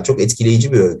çok güzel, çok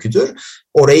etkileyici bir öyküdür.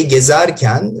 Orayı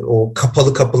gezerken o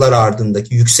kapalı kapılar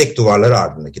ardındaki, yüksek duvarlar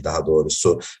ardındaki daha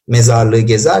doğrusu mezarlığı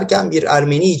gezerken bir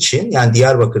Ermeni için, yani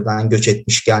Diyarbakır'dan göç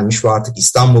etmiş gelmiş ve artık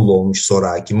İstanbullu olmuş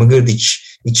sonraki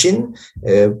Mıgırdiç için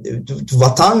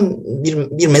vatan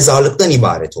bir mezarlıktan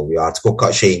ibaret oluyor artık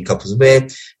o şeyin kapısı ve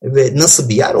nasıl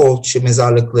bir yer, o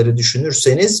mezarlıkları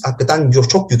düşünürseniz hakikaten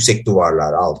çok yüksek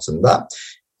duvarlar altında,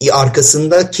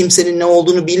 arkasında kimsenin ne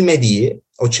olduğunu bilmediği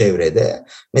o çevrede.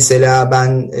 Mesela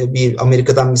ben bir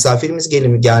Amerika'dan misafirimiz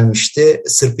gelmişti.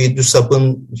 Sırpı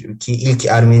Dusap'ın ki ilk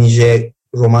Ermenice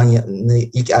roman,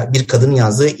 bir kadın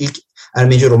yazdığı ilk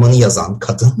Ermenice romanı yazan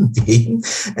kadın diyeyim.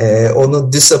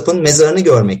 Onu Dusap'ın mezarını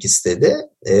görmek istedi.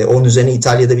 Onun üzerine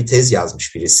İtalya'da bir tez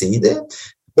yazmış birisiydi.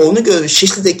 Onu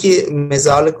Şişli'deki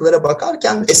mezarlıklara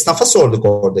bakarken esnafa sorduk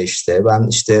orada işte. Ben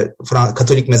işte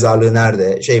Katolik mezarlığı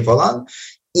nerede falan.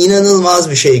 İnanılmaz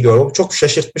bir şey gördüm. Çok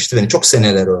şaşırtmıştı beni çok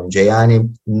seneler önce. Yani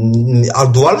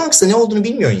duvarlar arkasında ne olduğunu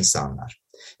bilmiyor insanlar.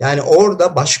 Yani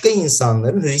orada başka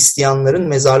insanların, Hristiyanların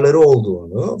mezarları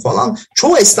olduğunu falan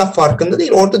çoğu esnaf farkında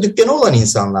değil. Orada dükkanı olan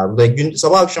insanlar, burada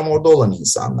sabah akşam orada olan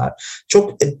insanlar.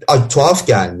 Çok tuhaf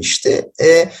gelmişti.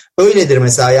 Öyledir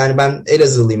mesela, yani ben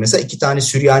Elazığlıyım mesela, 2 tane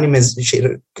Süryani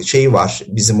şeyi var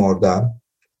bizim orada.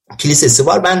 Kilisesi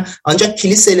var. Ben ancak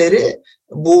kiliseleri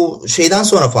bu şeyden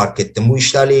sonra fark ettim. Bu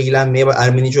işlerle ilgilenmeye,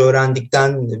 Ermenice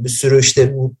öğrendikten bir sürü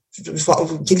işte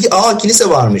kilise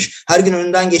varmış. Her gün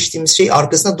önünden geçtiğimiz şey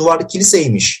arkasında duvarda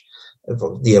kiliseymiş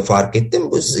diye fark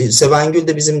ettim. Sevengül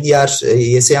de bizim diğer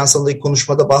Yesayan salondaki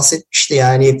konuşmada bahsetmişti.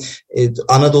 Yani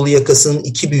Anadolu yakasının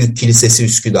 2 büyük kilisesi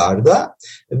Üsküdar'da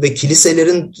ve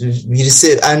kiliselerin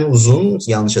birisi en uzun,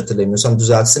 yanlış hatırlamıyorsam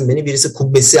düzeltsin beni, birisi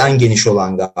kubbesi en geniş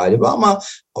olan galiba ama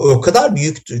o kadar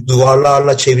büyük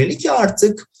duvarlarla çevrili ki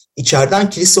artık içeriden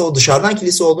kilise dışarıdan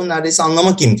kilise olduğunu neredeyse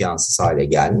anlamak imkansız hale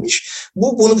gelmiş.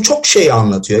 Bunu çok şey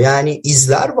anlatıyor. Yani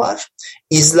izler var.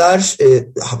 İzler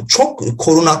çok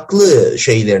korunaklı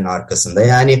şeylerin arkasında.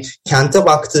 Yani kente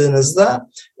baktığınızda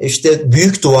işte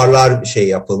büyük duvarlar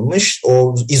yapılmış,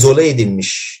 o izole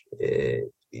edilmiş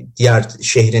diğer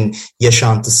şehrin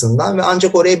yaşantısından ve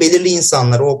ancak oraya belirli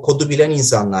insanlar, o kodu bilen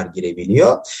insanlar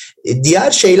girebiliyor.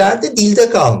 Diğer şeyler de dilde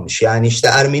kalmış. Yani işte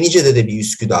Ermenice'de de bir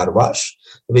Üsküdar var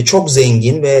ve çok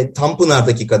zengin ve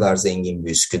Tanpınar'daki kadar zengin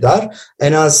bir Üsküdar.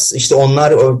 En az işte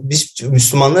onlar, biz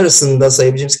Müslümanlar arasında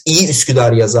sayabileceğimiz iyi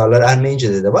Üsküdar yazarlar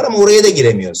Ermenice'de de var ama oraya da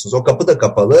giremiyorsunuz. O kapı da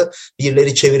kapalı.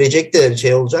 Birileri çevirecek de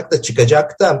şey olacak da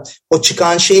çıkacak da o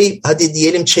çıkan şey hadi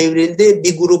diyelim çevrildi,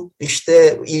 bir grup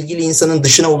işte ilgili insanın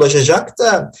dışına ulaşacak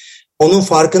da onun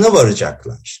farkına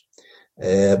varacaklar.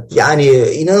 Yani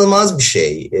inanılmaz bir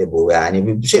şey bu,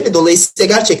 yani bir şey ve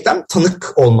dolayısıyla gerçekten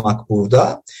tanık olmak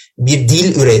burada, bir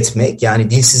dil üretmek, yani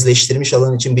dilsizleştirilmiş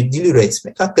alan için bir dil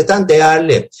üretmek hakikaten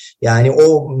değerli. Yani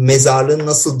o mezarlığın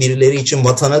nasıl birileri için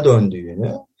vatana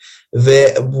döndüğünü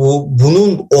ve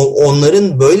bunun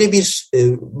onların böyle bir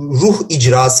ruh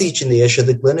icrası içinde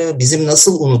yaşadıklarını bizim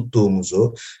nasıl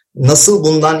unuttuğumuzu, nasıl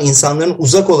bundan insanların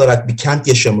uzak olarak bir kent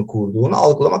yaşamı kurduğunu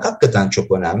algılamak hakikaten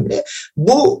çok önemli.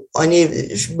 Bu hani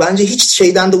bence hiç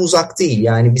şeyden de uzak değil.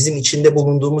 Yani bizim içinde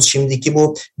bulunduğumuz şimdiki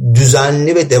bu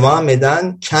düzenli ve devam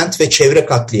eden kent ve çevre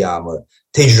katliamı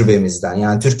tecrübemizden,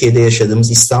 yani Türkiye'de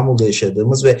yaşadığımız, İstanbul'da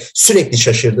yaşadığımız ve sürekli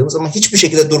şaşırdığımız ama hiçbir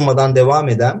şekilde durmadan devam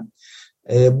eden,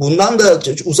 bundan da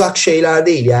uzak şeyler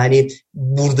değil. Yani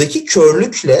buradaki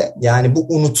körlükle, yani bu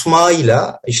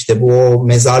unutmayla, işte bu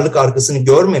mezarlık arkasını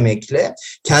görmemekle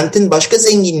kentin başka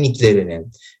zenginliklerini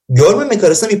görmemek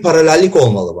arasında bir paralellik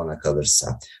olmalı bana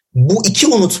kalırsa. Bu iki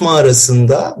unutma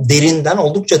arasında derinden,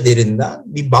 oldukça derinden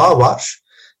bir bağ var.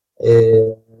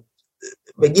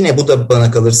 Ve yine bu da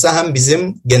bana kalırsa hem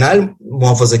bizim genel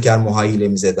muhafazakar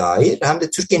muhayyilemize dair hem de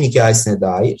Türkiye'nin hikayesine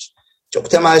dair çok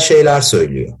temel şeyler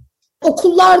söylüyor.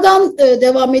 Okullardan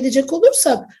devam edecek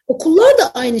olursak, okullar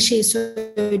da aynı şeyi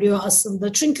söylüyor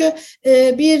aslında. Çünkü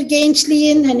bir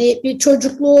gençliğin, hani bir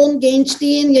çocukluğun,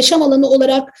 gençliğin yaşam alanı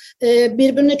olarak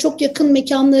birbirine çok yakın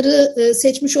mekanları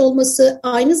seçmiş olması,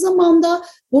 aynı zamanda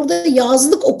burada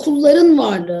yazlık okulların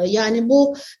varlığı. Yani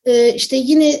bu işte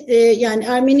yine yani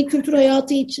Ermeni kültür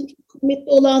hayatı için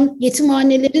kıymetli olan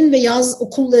yetimhanelerin ve yaz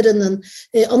okullarının,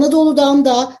 Anadolu'dan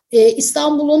da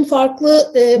İstanbul'un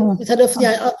farklı tarafı,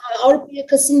 yani Avrupa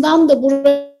yakasından da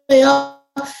buraya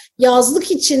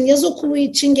yazlık için, yaz okulu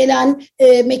için gelen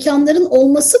mekanların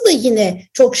olması da yine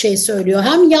çok şey söylüyor.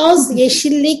 Hem yaz,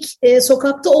 yeşillik,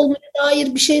 sokakta olmaya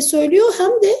dair bir şey söylüyor,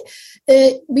 hem de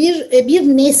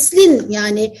bir neslin,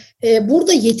 yani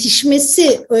burada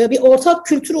yetişmesi, bir ortak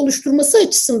kültür oluşturması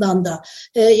açısından da,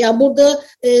 yani burada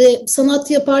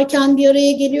sanat yaparken bir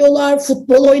araya geliyorlar,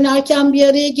 futbol oynarken bir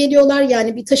araya geliyorlar,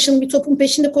 yani bir taşın bir topun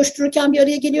peşinde koştururken bir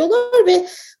araya geliyorlar ve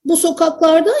bu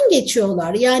sokaklardan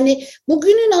geçiyorlar. Yani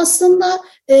bugünün aslında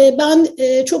ben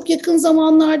çok yakın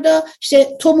zamanlarda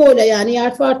işte Tomo'yla, yani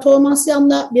Yertvar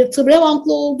Tomasyan'la bir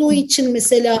Tıbrevanklı olduğu için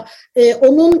mesela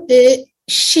onun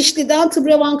Şişli'den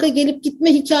Tıbrevank'a gelip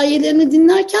gitme hikayelerini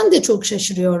dinlerken de çok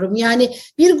şaşırıyorum. Yani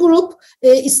bir grup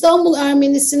İstanbul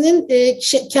Ermenisinin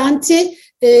kenti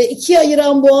ikiye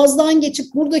ayıran boğazdan geçip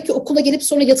buradaki okula gelip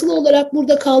sonra yatılı olarak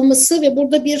burada kalması ve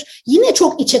burada bir yine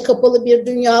çok içe kapalı bir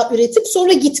dünya üretip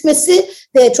sonra gitmesi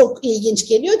de çok ilginç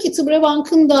geliyor ki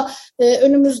Tıbrevank'ın da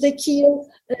önümüzdeki yıl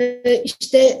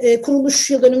işte kuruluş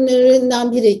yıl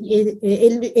dönümlerinden biri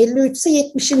 53 ise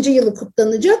 70. yılı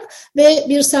kutlanacak ve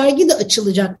bir sergi de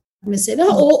açılacak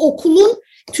mesela. O okulun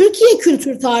Türkiye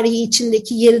kültür tarihi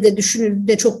içindeki yeri de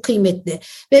düşünüldüğünde çok kıymetli.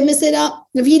 Ve mesela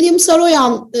William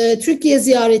Saroyan Türkiye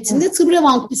ziyaretinde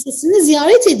Tıbrevank Lisesi'ni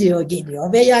ziyaret ediyor,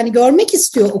 geliyor ve yani görmek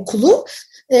istiyor okulu.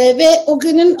 Ve o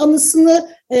günün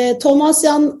anısını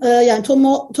Tomasyan, yani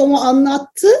Tomo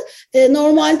anlattı.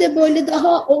 Normalde böyle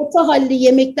daha orta halli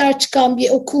yemekler çıkan bir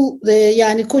okul,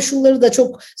 yani koşulları da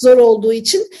çok zor olduğu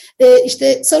için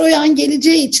işte Saroyan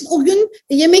geleceği için o gün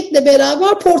yemekle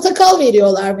beraber portakal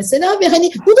veriyorlar mesela ve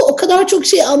hani bu da o kadar çok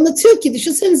şey anlatıyor ki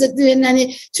düşünsenize,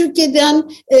 hani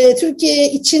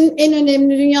Türkiye için en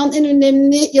önemli, dünyanın en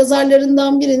önemli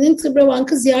yazarlarından birinin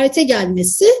Tıbrevank'ı ziyarete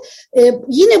gelmesi.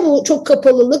 Yine bu çok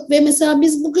kapalılık ve mesela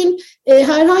biz bugün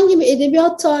herhangi bir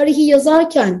edebiyat tarihi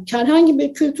yazarken, herhangi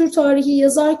bir kültür tarihi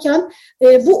yazarken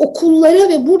bu okullara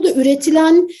ve burada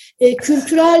üretilen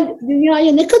kültürel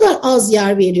dünyaya ne kadar az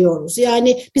yer veriyoruz.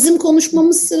 Yani bizim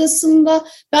konuşmamız sırasında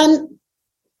ben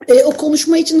o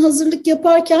konuşma için hazırlık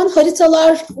yaparken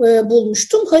haritalar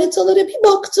bulmuştum. Haritalara bir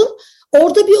baktım.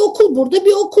 Orada bir okul, burada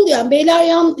bir okul, yani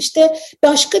Beyleryan işte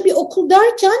başka bir okul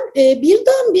derken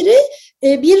birdenbire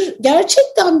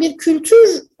gerçekten bir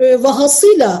kültür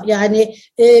vahasıyla, yani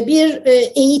bir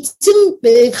eğitim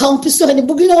kampüsü, hani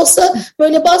bugün olsa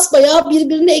böyle basbayağı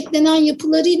birbirine eklenen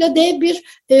yapılarıyla dev bir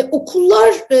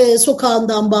okullar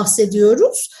sokağından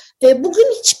bahsediyoruz. Bugün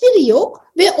hiçbiri yok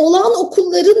ve olan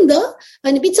okulların da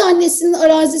hani bir tanesinin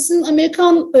arazisinin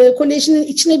Amerikan Koleji'nin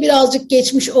içine birazcık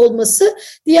geçmiş olması,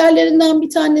 diğerlerinden bir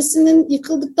tanesinin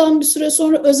yıkıldıktan bir süre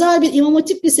sonra özel bir İmam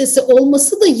Hatip Lisesi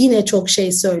olması da yine çok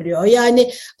şey söylüyor.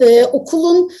 Yani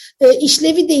okulun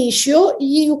işlevi değişiyor.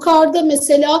 Yukarıda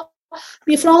mesela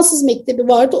bir Fransız mektebi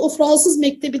vardı. O Fransız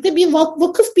mektebi de bir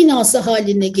vakıf binası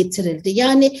haline getirildi.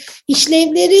 Yani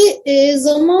işlevleri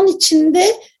zaman içinde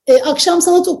akşam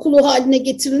sanat okulu haline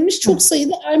getirilmiş çok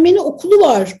sayıda Ermeni okulu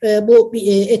var bu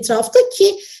etrafta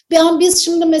ki biz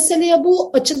şimdi meseleye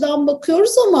bu açıdan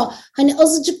bakıyoruz ama hani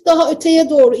azıcık daha öteye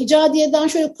doğru İcadiye'den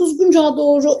şöyle Kuzguncu'ya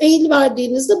doğru eğil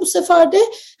verdiğinizde bu sefer de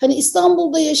hani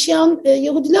İstanbul'da yaşayan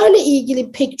Yahudilerle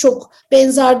ilgili pek çok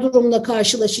benzer durumla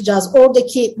karşılaşacağız.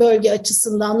 Oradaki bölge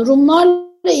açısından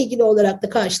Rumlarla ilgili olarak da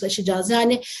karşılaşacağız.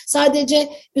 Yani sadece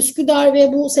Üsküdar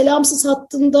ve bu Selamsız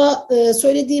hattında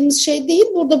söylediğimiz şey değil.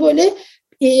 Burada böyle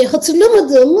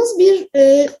hatırlamadığımız bir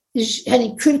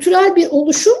hani kültürel bir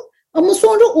oluşum ama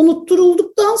sonra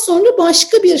unutturulduktan sonra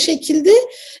başka bir şekilde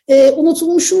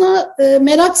unutulmuşuna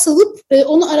merak salıp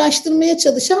onu araştırmaya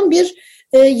çalışan bir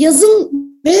yazım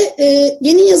ve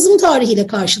yeni yazım tarihiyle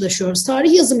karşılaşıyoruz.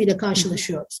 Tarih yazımıyla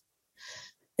karşılaşıyoruz.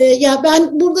 Ya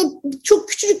ben burada çok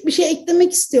küçücük bir şey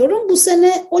eklemek istiyorum. Bu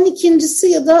sene 12.si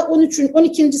ya da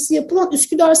 12.si yapılan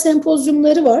Üsküdar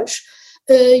sempozyumları var.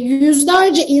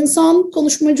 Yüzlerce insan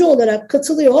konuşmacı olarak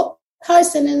katılıyor. Her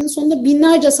senenin sonunda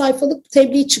binlerce sayfalık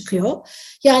tebliğ çıkıyor.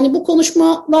 Yani bu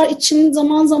konuşmalar için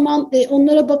zaman zaman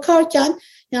onlara bakarken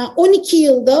yani 12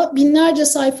 yılda binlerce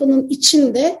sayfanın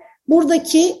içinde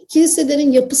buradaki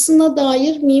kiliselerin yapısına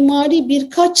dair mimari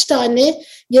birkaç tane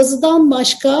yazıdan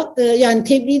başka yani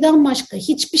tebliğden başka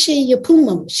hiçbir şey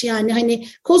yapılmamış. Yani hani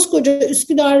koskoca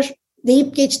Üsküdar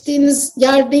deyip geçtiğiniz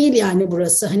yer değil yani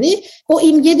burası. Hani o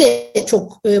imge de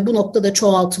çok bu noktada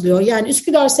çoğaltılıyor. Yani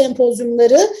Üsküdar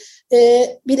sempozyumları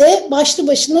bile başlı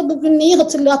başına bugün neyi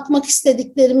hatırlatmak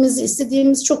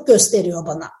istediğimizi çok gösteriyor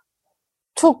bana.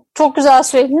 Çok güzel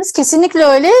söylediniz. Kesinlikle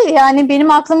öyle. Yani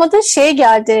benim aklıma da şey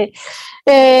geldi.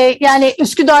 Yani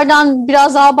Üsküdar'dan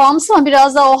biraz daha bağımsız ama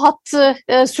biraz daha o hattı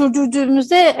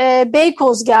sürdürdüğümüzde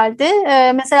Beykoz geldi.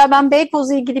 Mesela ben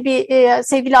Beykoz'la ilgili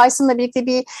sevgili Aysun'la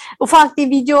birlikte ufak bir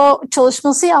video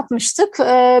çalışması yapmıştık.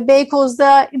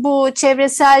 Beykoz'da bu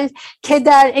çevresel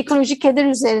keder, ekolojik keder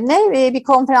üzerine bir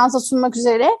konferansa sunmak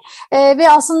üzere. Ve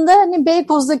aslında hani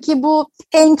Beykoz'daki bu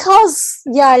enkaz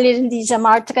yerlerin diyeceğim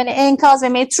artık hani enkaz ve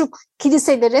metruk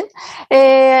kiliselerin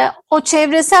o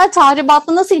çevresel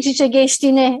tahribatla nasıl iç içe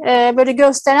geçtiğini böyle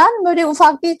gösteren böyle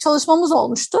ufak bir çalışmamız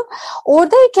olmuştu.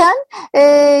 Oradayken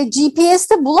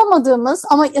GPS'te bulamadığımız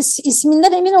ama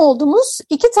isminden emin olduğumuz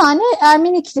 2 tane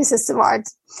Ermeni kilisesi vardı.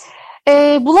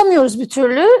 Bulamıyoruz bir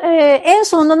türlü. En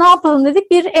sonunda ne yapalım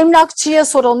dedik? Bir emlakçıya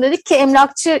soralım dedik ki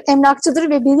emlakçıdır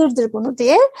ve bilirdir bunu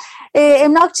diye.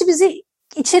 Emlakçı bizi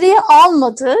İçeriye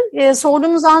almadı.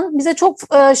 Sorduğumuz an bize çok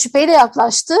şüpheyle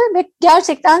yaklaştı ve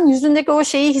gerçekten yüzündeki o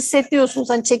şeyi hissediyorsunuz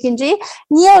hani çekinceyi.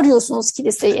 Niye arıyorsunuz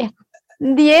kiliseyi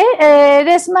diye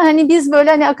resmen hani biz böyle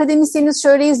hani akademisyeniz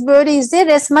şöyleyiz böyleyiz diye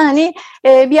resmen hani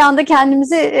bir anda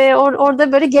kendimizi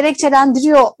orada böyle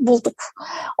gerekçelendiriyor bulduk.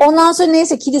 Ondan sonra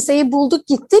neyse kiliseyi bulduk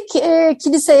gittik.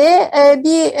 Kiliseye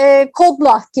bir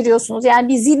kodla giriyorsunuz. Yani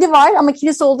bir zili var ama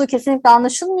kilise olduğu kesinlikle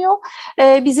anlaşılmıyor.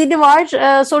 Bir zili var.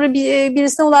 Sonra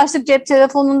birisine ulaştık. Cep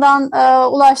telefonundan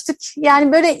ulaştık.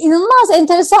 Yani böyle inanılmaz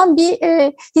enteresan bir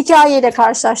hikayeyle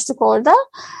karşılaştık orada.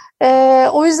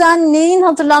 O yüzden neyin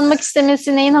hatırlanmak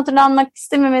istemesi, neyin hatırlanmak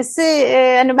istememesi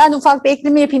hani ben ufak bir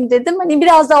ekleme yapayım dedim. Hani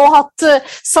biraz daha o hattı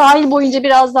sahil boyunca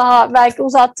biraz daha belki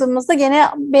uzattığımızda gene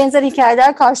benzer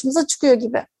hikayeler karşımıza çıkıyor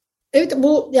gibi. Evet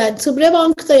bu yani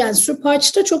Tıbrebank'ta yani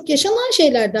Sürpaç'ta çok yaşanan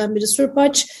şeylerden biri.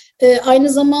 Sürpaç aynı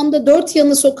zamanda 4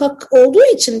 yanı sokak olduğu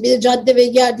için bir cadde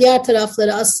ve diğer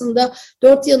tarafları aslında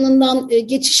 4 yanından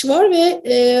geçiş var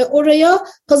ve oraya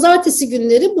pazartesi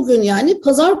günleri bugün yani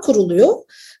pazar kuruluyor.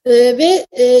 Ve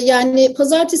yani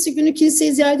pazartesi günü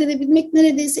kiliseyi ziyaret edebilmek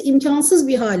neredeyse imkansız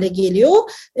bir hale geliyor.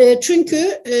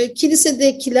 Çünkü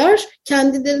kilisedekiler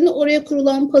kendilerini oraya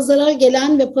kurulan pazara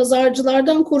gelen ve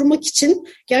pazarcılardan korumak için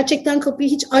gerçekten kapıyı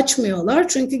hiç açmıyorlar.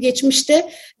 Çünkü geçmişte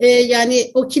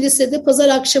yani o kilisede pazar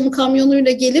akşamı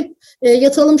kamyonuyla gelip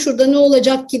yatalım şurada ne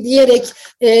olacak ki diyerek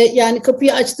yani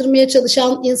kapıyı açtırmaya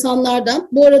çalışan insanlardan.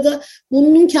 Bu arada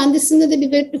bunun kendisinde de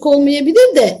bir gariplik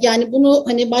olmayabilir de yani bunu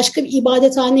hani başka bir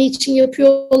ibadethane marifethane için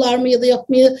yapıyorlar mı ya da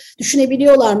yapmayı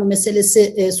düşünebiliyorlar mı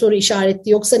meselesi soru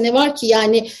işaretli. Yoksa ne var ki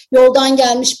yani yoldan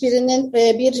gelmiş birinin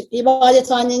bir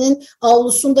ibadethanenin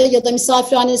avlusunda ya da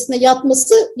misafirhanesinde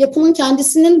yatması yapının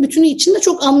kendisinin bütünü içinde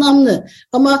çok anlamlı.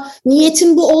 Ama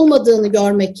niyetin bu olmadığını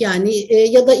görmek yani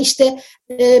ya da işte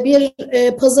bir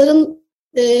pazarın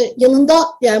yanında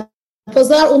yani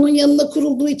pazar onun yanında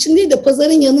kurulduğu için değil de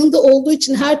pazarın yanında olduğu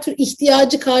için her tür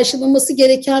ihtiyacı karşılaması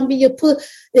gereken bir yapı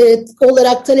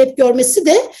olarak talep görmesi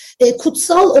de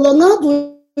kutsal olana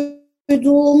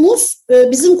duyduğumuz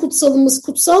bizim kutsalımız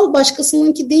kutsal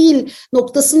başkasınınki değil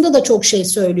noktasında da çok şey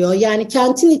söylüyor. Yani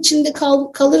kentin içinde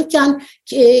kalırken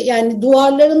yani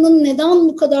duvarlarının neden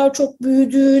bu kadar çok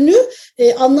büyüdüğünü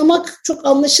anlamak çok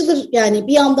anlaşılır. Yani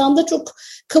bir yandan da çok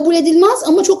kabul edilmez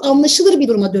ama çok anlaşılır bir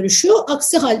duruma dönüşüyor.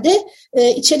 Aksi halde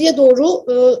içeriye doğru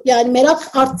yani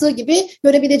merak arttığı gibi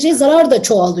görebileceği zarar da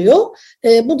çoğalıyor.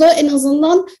 Bu da en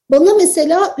azından bana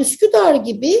mesela Üsküdar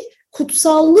gibi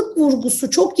kutsallık vurgusu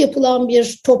çok yapılan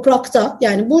bir toprakta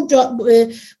yani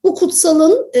bu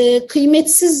kutsalın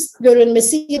kıymetsiz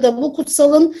görülmesi ya da bu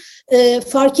kutsalın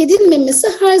fark edilmemesi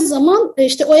her zaman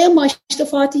işte o en başta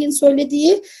Fatih'in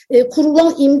söylediği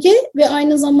kurulan imge ve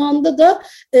aynı zamanda da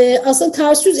aslında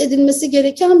ters yüz edilmesi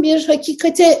gereken bir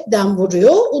hakikate dem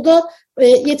vuruyor. O da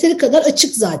yeteri kadar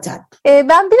açık zaten.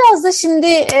 Ben biraz da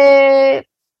şimdi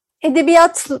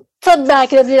edebiyatta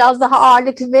belki de biraz daha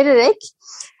ağırlık vererek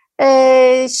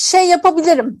şey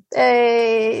yapabilirim.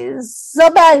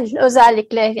 Zabel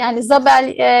özellikle yani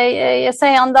Zabel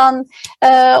Yesayan'dan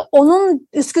onun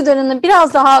Üsküdar'ını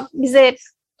biraz daha bize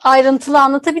ayrıntılı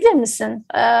anlatabilir misin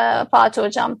Fatih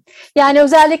Hocam? Yani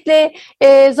özellikle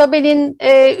Zabel'in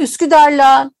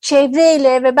Üsküdar'la,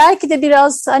 çevreyle ve belki de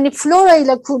biraz hani flora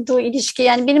ile kurduğu ilişki.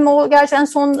 Yani benim o gerçekten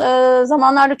son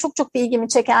zamanlarda çok ilgimi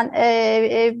çeken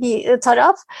bir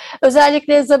taraf.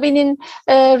 Özellikle Zabel'in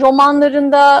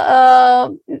romanlarında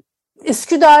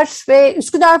Üsküdar ve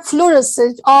Üsküdar florası,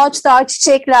 ağaçlar,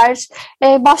 çiçekler,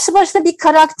 başlı başına bir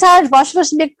karakter, başlı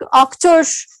başına bir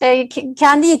aktör,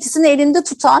 kendi yetisini elinde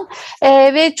tutan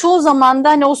ve çoğu zaman da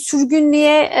hani o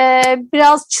sürgünlüğe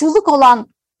biraz çığlık olan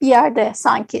bir yerde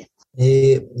sanki.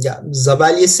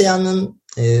 Zabel Yesayan'ın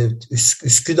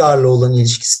Üsküdar'la olan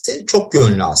ilişkisi çok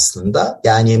yönlü aslında.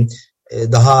 Yani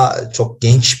daha çok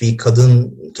genç bir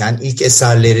kadınken ilk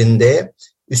eserlerinde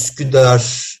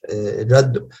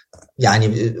Üsküdar'a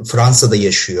yani Fransa'da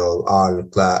yaşıyor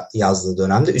ağırlıkla yazdığı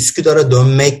dönemde. Üsküdar'a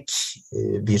dönmek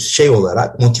bir şey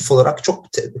olarak, motif olarak çok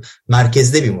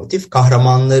merkezde bir motif.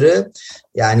 Kahramanları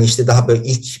yani işte daha böyle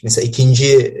mesela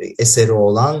ikinci eseri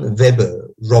olan Weber,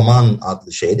 Roman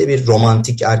adlı şeyde bir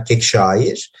romantik erkek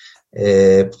şair.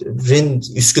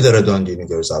 Üsküdar'a döndüğünü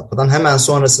görüyoruz Avrupa'dan. Hemen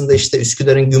sonrasında işte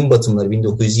Üsküdar'ın gün batımları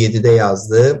 1907'de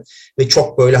yazdığı ve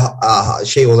çok böyle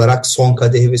şey olarak Son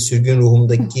Kadeh ve Sürgün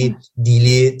Ruhum'daki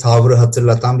dili, tavrı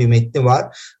hatırlatan bir metni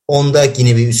var. Onda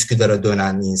yine bir Üsküdar'a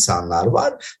dönen insanlar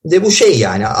var. Ve bu şey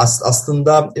yani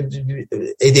aslında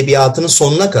edebiyatının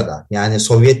sonuna kadar yani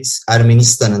Sovyet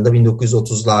Ermenistan'ında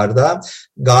 1930'larda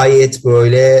gayet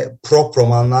böyle prop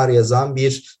romanlar yazan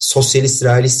bir sosyalist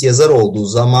realist yazar olduğu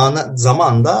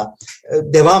zamanda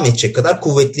devam edecek kadar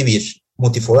kuvvetli bir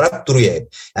motif olarak duruyor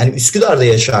hep. Yani Üsküdar'da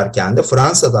yaşarken de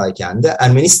Fransa'dayken de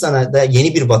Ermenistan'da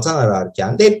yeni bir vatan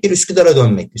ararken de hep bir Üsküdar'a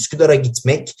dönmek, Üsküdar'a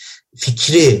gitmek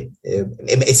fikri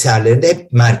eserlerinde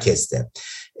hep merkezde.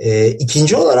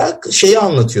 İkinci olarak şeyi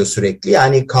anlatıyor sürekli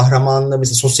yani kahramanla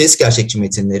mesela sosyalist gerçekçi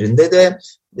metinlerinde de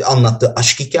anlattığı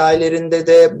aşk hikayelerinde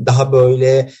de daha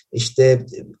böyle işte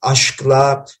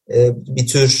aşkla bir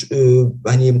tür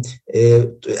hani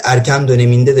erken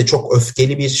döneminde de çok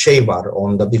öfkeli bir şey var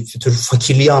onda bir tür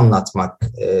fakirliği anlatmak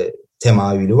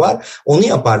temayülü var. Onu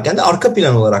yaparken de arka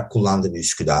plan olarak kullandığı bir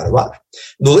Üsküdar var.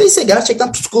 Dolayısıyla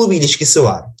gerçekten tutkulu bir ilişkisi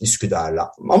var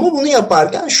Üsküdar'la. Ama bunu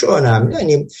yaparken şu önemli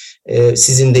hani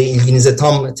sizin de ilginize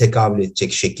tam tekabül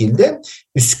edecek şekilde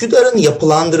Üsküdar'ın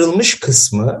yapılandırılmış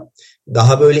kısmı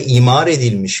daha böyle imar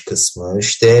edilmiş kısmı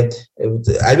işte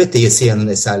elbette Yesayan'ın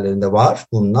eserlerinde var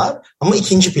bunlar ama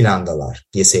ikinci plandalar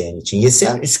Yesayan için.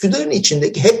 Yesayan Üsküdar'ın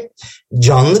içindeki hep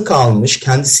canlı kalmış,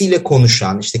 kendisiyle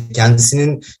konuşan, işte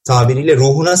kendisinin tabiriyle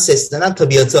ruhuna seslenen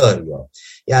tabiatı arıyor.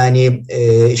 Yani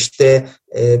işte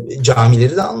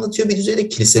camileri de anlatıyor bir düzeyde,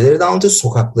 kiliseleri de anlatıyor,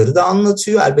 sokakları da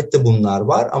anlatıyor. Elbette bunlar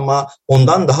var ama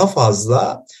ondan daha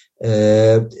fazla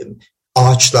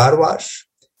ağaçlar var.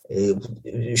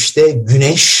 İşte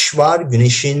güneş var,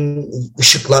 güneşin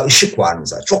ışık var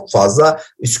mesela. Çok fazla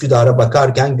Üsküdar'a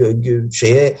bakarken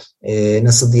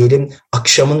nasıl diyelim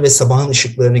akşamın ve sabahın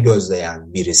ışıklarını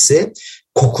gözleyen birisi.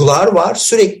 kokular var.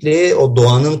 Sürekli o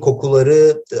doğanın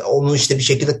kokuları onu işte bir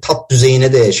şekilde tat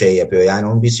düzeyine de şey yapıyor. Yani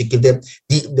onu bir şekilde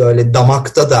böyle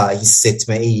damakta da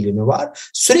hissetme eğilimi var.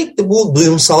 Sürekli bu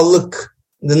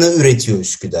duyumsallıkını üretiyor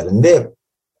Üsküdar'ın ve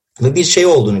bir şey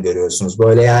olduğunu görüyorsunuz.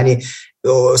 Böyle yani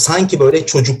sanki böyle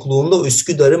çocukluğunda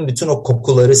Üsküdar'ın bütün o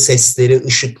kokuları, sesleri,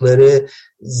 ışıkları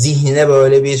zihnine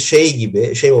böyle bir şey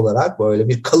gibi, şey olarak böyle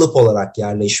bir kalıp olarak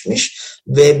yerleşmiş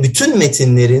ve bütün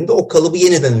metinlerinde o kalıbı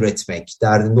yeniden üretmek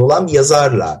derdinde olan bir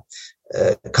yazarla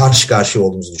karşı karşıya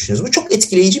olduğumuzu düşünüyoruz. Bu çok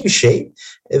etkileyici bir şey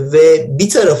ve bir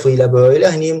tarafıyla böyle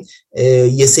hani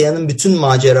Yesayan'ın bütün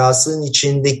macerasının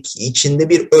içinde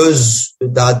bir öz,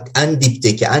 daha en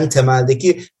dipteki, en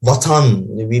temeldeki vatan,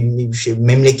 bir şey,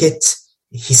 memleket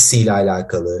hissiyle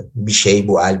alakalı bir şey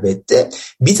bu elbette.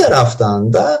 Bir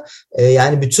taraftan da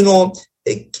yani bütün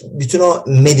o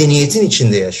medeniyetin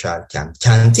içinde yaşarken,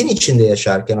 kentin içinde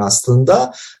yaşarken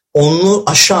aslında onu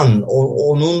aşan,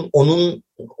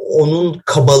 onun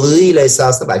kabalığıyla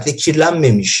esasında belki de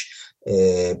kirlenmemiş.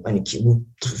 Hani bu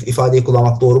ifadeyi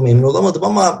kullanmak doğru mu emin olamadım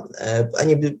ama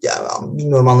hani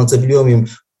bilmiyorum anlatabiliyor muyum?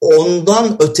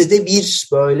 Ondan ötede bir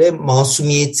böyle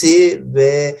masumiyeti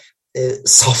ve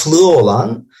saflığı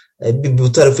olan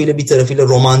bu tarafıyla bir tarafıyla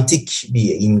romantik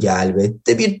bir imge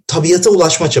elbette. Bir tabiata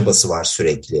ulaşma çabası var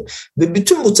sürekli. Ve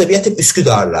bütün bu tabiat hep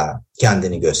Üsküdar'la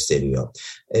kendini gösteriyor.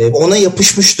 Ona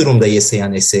yapışmış durumda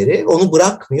Yesayan eseri. Onu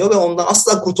bırakmıyor ve ondan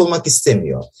asla kurtulmak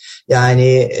istemiyor.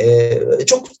 Yani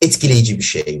çok etkileyici bir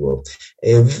şey bu.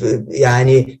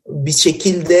 Yani bir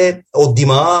şekilde o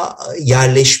dimağa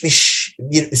yerleşmiş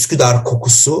bir Üsküdar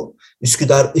kokusu,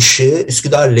 Üsküdar ışığı,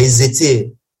 Üsküdar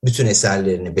lezzeti bütün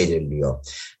eserlerini belirliyor.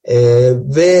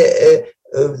 Ve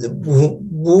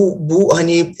bu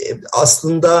hani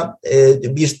aslında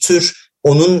bir tür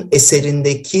onun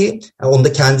eserindeki,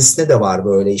 onda kendisine de var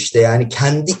böyle işte yani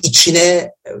kendi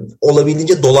içine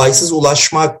olabildiğince dolaysız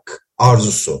ulaşmak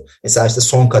arzusu. Mesela işte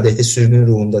Son Kadehte Sürgün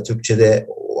Ruhunda Türkçe'de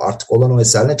artık olan o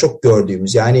eserine çok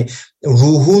gördüğümüz yani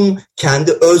ruhun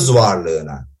kendi öz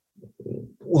varlığına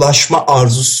ulaşma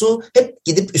arzusu hep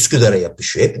gidip Üsküdar'a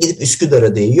yapışıyor. Hep gidip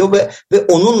Üsküdar'a değiyor ve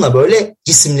onunla böyle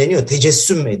cisimleniyor,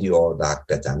 tecessüm ediyor orada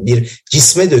hakikaten. Bir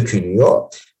cisme dökülüyor.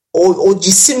 O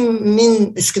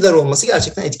cismin Üsküdar olması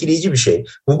gerçekten etkileyici bir şey.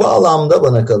 Bu bağlamda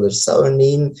bana kalırsa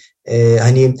örneğin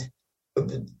hani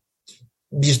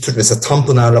bir tür mesela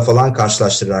Tanpınar'la falan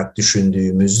karşılaştırarak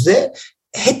düşündüğümüzde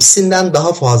hepsinden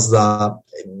daha fazla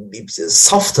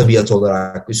saf tabiat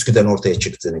olarak Üsküdar'ın ortaya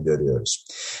çıktığını görüyoruz.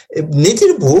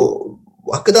 Nedir bu?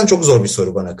 Hakikaten çok zor bir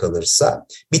soru bana kalırsa.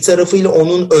 Bir tarafıyla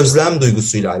onun özlem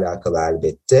duygusuyla alakalı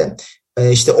elbette.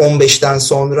 İşte 15'ten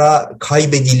sonra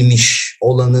kaybedilmiş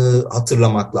olanı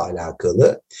hatırlamakla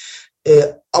alakalı.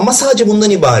 Ama sadece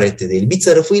bundan ibaret de değil. Bir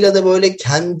tarafıyla da böyle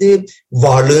kendi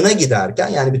varlığına giderken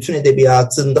yani bütün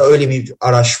edebiyatında öyle bir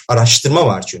araştırma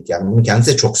var çünkü. Yani bunu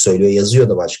kendisi de çok söylüyor, yazıyor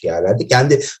da başka yerlerde.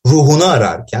 Kendi ruhunu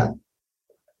ararken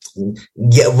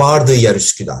vardığı yer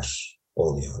Üsküdar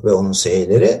oluyor ve onun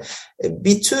şeyleri.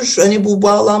 Bir tür hani bu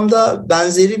bağlamda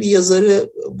benzeri bir yazarı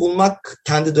bulmak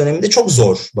kendi döneminde çok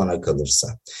zor bana kalırsa.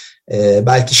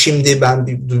 Belki şimdi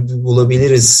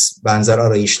bulabiliriz benzer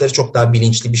arayışları çok daha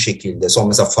bilinçli bir şekilde. Son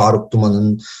mesela Faruk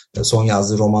Duman'ın son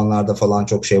yazdığı romanlarda falan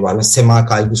çok şey var. Mesela Sema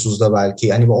Kaygısız'da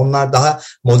belki. Hani onlar daha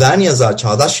modern yazar,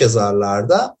 çağdaş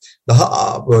yazarlarda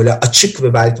daha böyle açık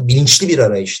ve belki bilinçli bir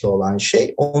arayışta olan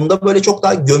şey. Onda böyle çok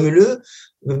daha gömülü,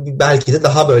 belki de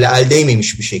daha böyle el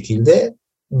değmemiş bir şekilde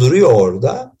duruyor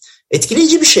orada.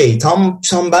 Etkileyici bir şey. Tam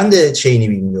ben de şeyini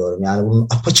bilmiyorum. Yani bunun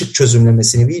apaçık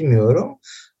çözümlemesini bilmiyorum.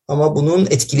 Ama bunun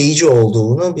etkileyici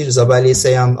olduğunu bir Zabel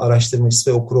Yesayan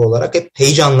araştırmacısı ve okuru olarak hep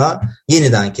heyecanla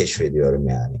yeniden keşfediyorum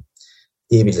yani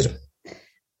diyebilirim.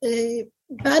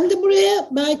 Ben de buraya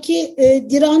belki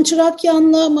Dikran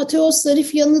Çırakyan'la Mateos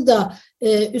Zarifyan'ı da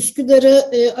Üsküdar'ı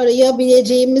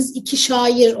arayabileceğimiz iki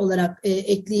şair olarak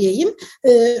ekleyeyim.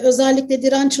 Özellikle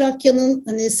Dikran Çırakyan'ın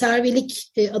hani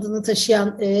Servilik adını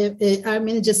taşıyan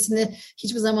Ermenicesini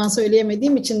hiçbir zaman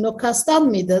söyleyemediğim için Nokas'tan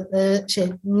mıydı?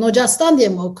 Nocas'tan diye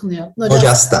mi okunuyor?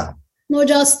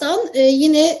 Nocas'tan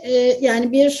yine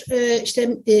yani bir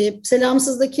işte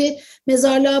Selamsız'daki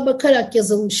mezarlığa bakarak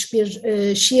yazılmış bir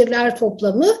şiirler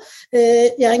toplamı.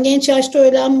 Yani genç yaşta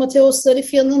ölen Mateos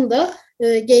Zarifyan'ın da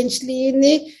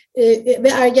gençliğini ve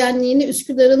ergenliğini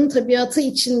Üsküdar'ın tabiatı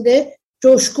içinde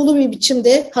coşkulu bir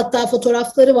biçimde, hatta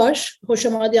fotoğrafları var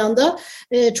Hoşamadyan'da,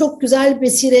 çok güzel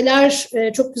vesileler,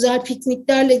 çok güzel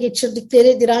pikniklerle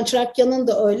geçirdikleri, Dikran Çırakyan'ın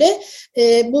da öyle.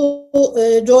 Bu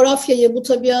coğrafyayı, bu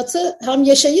tabiatı hem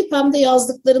yaşayıp hem de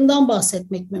yazdıklarından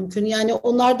bahsetmek mümkün. Yani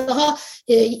onlar daha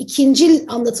ikincil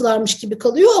anlatılarmış gibi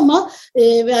kalıyor ama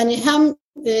yani hem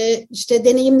işte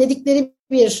deneyimledikleri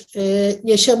bir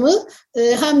yaşamı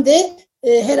hem de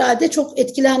herhalde çok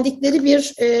etkilendikleri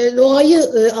bir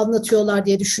doğayı anlatıyorlar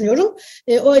diye düşünüyorum.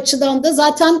 O açıdan da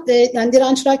zaten yani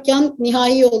Dikran Çırakyan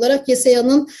nihai olarak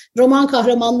Yesayan'ın roman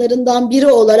kahramanlarından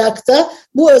biri olarak da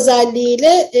bu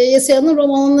özelliğiyle Yesayan'ın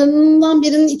romanlarından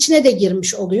birinin içine de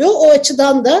girmiş oluyor. O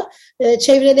açıdan da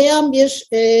çevreleyen bir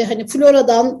hani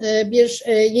floradan, bir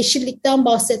yeşillikten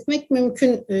bahsetmek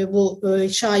mümkün bu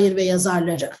şair ve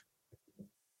yazarları.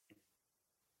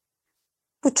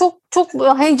 Bu çok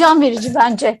heyecan verici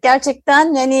bence.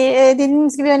 Gerçekten yani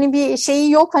dediğiniz gibi hani bir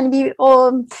şeyi yok. Hani bir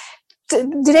o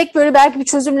direkt böyle belki bir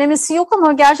çözümlemesi yok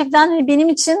ama gerçekten benim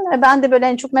için ben de böyle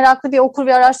hani çok meraklı bir okur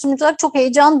ve araştırmacı olarak çok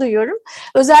heyecan duyuyorum.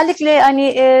 Özellikle hani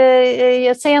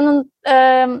Yesayan'ın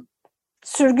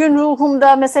sürgün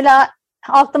ruhumda mesela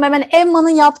aklıma hemen Emma'nın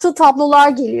yaptığı tablolar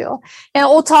geliyor. Yani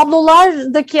o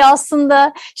tablolardaki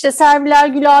aslında işte serviler,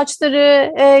 gül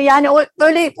ağaçları yani o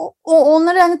böyle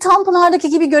onları hani Tanpınar'daki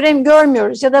gibi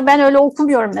görmüyoruz ya da ben öyle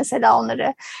okumuyorum mesela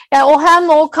onları. Yani o hem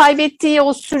o kaybettiği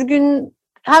o sürgün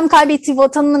hem kaybettiği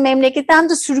vatanını, memleketi hem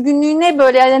de sürgünlüğüne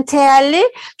böyle yani teelli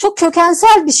çok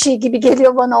kökensel bir şey gibi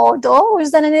geliyor bana orada o. O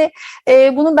yüzden hani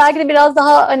bunu belki de biraz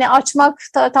daha hani açmak,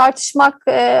 tartışmak,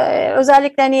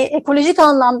 özellikle hani ekolojik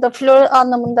anlamda, flora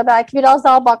anlamında belki biraz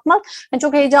daha bakmak yani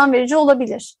çok heyecan verici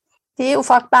olabilir diye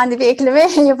ufak ben de bir ekleme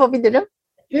yapabilirim.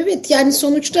 Evet, yani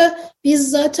sonuçta biz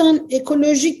zaten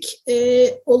ekolojik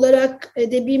olarak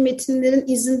edebi metinlerin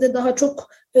izinde daha çok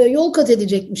yol kat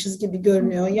edecekmişiz gibi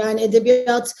görünüyor. Yani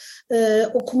edebiyat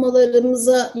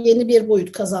okumalarımıza yeni bir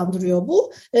boyut kazandırıyor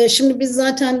bu. Şimdi biz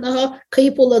zaten daha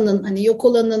kayıp olanın, hani yok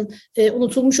olanın,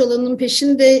 unutulmuş olanın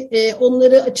peşinde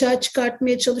onları açığa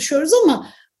çıkartmaya çalışıyoruz ama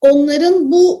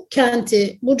onların bu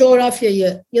kenti, bu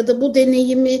coğrafyayı ya da bu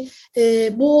deneyimi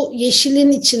bu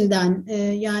yeşilin içinden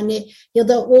yani ya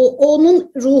da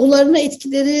onun ruhlarına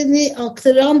etkilerini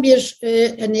aktaran bir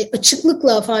hani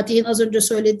açıklıkla Fatih'in az önce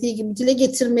söylediği gibi dile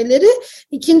getirmeleri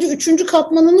ikinci, üçüncü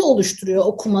katmanını oluşturuyor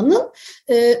okumanın.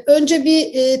 Önce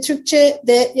bir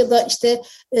Türkçe'de ya da işte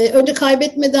önce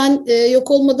kaybetmeden,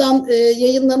 yok olmadan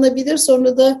yayınlanabilir,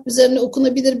 sonra da üzerine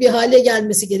okunabilir bir hale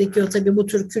gelmesi gerekiyor tabii bu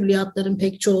tür külliyatların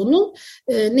pek çoğunun.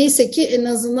 Neyse ki en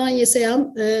azından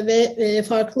Yesayan ve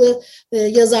farklı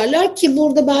yazarlar ki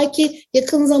burada belki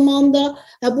yakın zamanda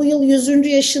bu yıl 100.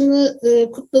 yaşını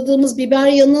kutladığımız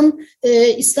Biberya'nın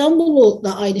İstanbul'u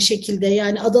da aynı şekilde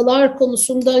yani adalar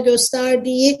konusunda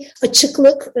gösterdiği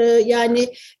açıklık yani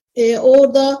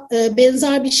orada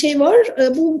benzer bir şey var.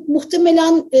 Bu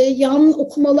muhtemelen yan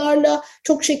okumalarla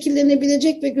çok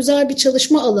şekillenebilecek ve güzel bir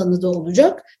çalışma alanı da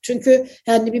olacak. Çünkü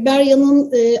yani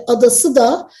Biberya'nın adası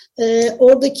da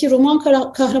oradaki roman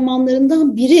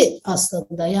kahramanlarından biri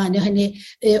aslında. Yani hani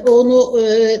onu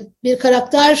bir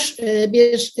karakter,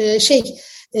 bir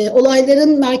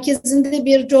olayların merkezinde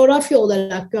bir coğrafya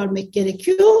olarak görmek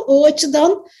gerekiyor. O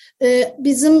açıdan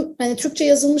bizim hani Türkçe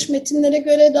yazılmış metinlere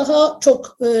göre daha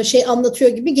çok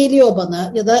anlatıyor gibi geliyor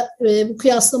bana ya da bu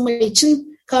kıyaslama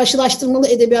için karşılaştırmalı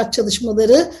edebiyat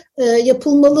çalışmaları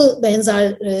yapılmalı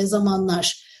benzer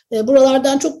zamanlar.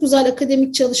 Buralardan çok güzel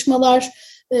akademik çalışmalar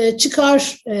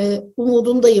çıkar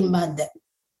umudundayım ben de.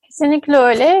 Kesinlikle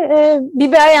öyle.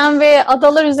 Biberyen ve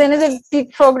adalar üzerine de bir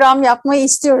program yapmayı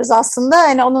istiyoruz aslında.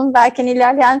 Yani onun belki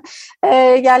ilerleyen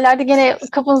yerlerde gene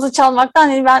kapınızı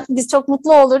çalmaktan biz çok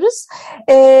mutlu oluruz.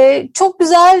 Çok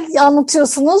güzel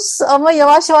anlatıyorsunuz ama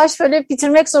yavaş yavaş böyle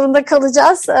bitirmek zorunda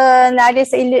kalacağız.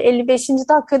 Neredeyse 50-55.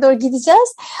 dakikaya doğru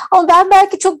gideceğiz. Ama ben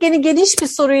belki çok geniş bir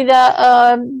soruyla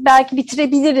belki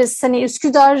bitirebiliriz. Hani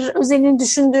Üsküdar özelini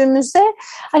düşündüğümüzde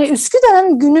hani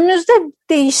Üsküdar'ın günümüzde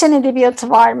değişen edebiyatı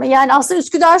var mı? Yani aslında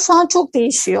Üsküdar şu an çok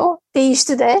değişiyor.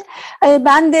 Değişti de.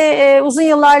 Ben de uzun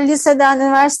yıllar liseden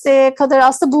üniversiteye kadar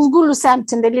aslında Bulgurlu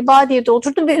semtinde Libadiye'de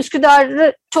oturdum ve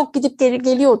Üsküdar'ı çok gidip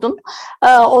geliyordum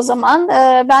o zaman.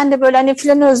 Ben de böyle hani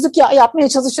flanözlük yapmaya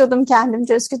çalışıyordum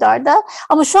kendimce Üsküdar'da.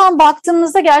 Ama şu an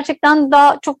baktığımızda gerçekten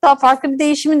çok daha farklı bir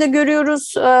değişimi de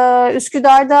görüyoruz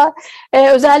Üsküdar'da.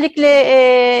 Özellikle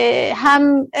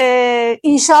hem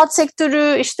inşaat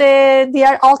sektörü işte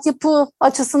diğer altyapı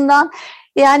açısından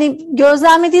yani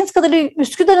gözlemlediğiniz kadarıyla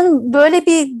Üsküdar'ın böyle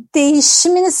bir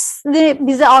değişimini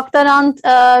bize aktaran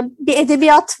bir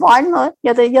edebiyat var mı?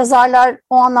 Ya da yazarlar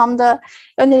o anlamda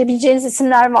önerebileceğiniz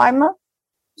isimler var mı?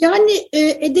 Yani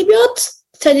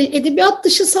edebiyat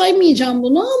dışı saymayacağım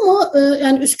bunu ama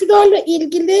yani Üsküdar'la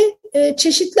ilgili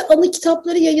çeşitli anı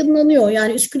kitapları yayınlanıyor.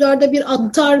 Yani Üsküdar'da bir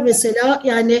attar mesela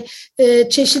yani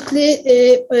çeşitli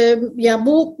yani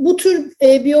bu tür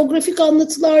biyografik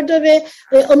anlatılarda ve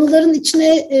anıların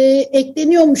içine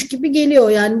ekleniyormuş gibi geliyor.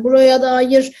 Yani buraya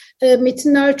dair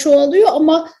metinler çoğalıyor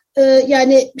ama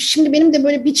Yani şimdi benim de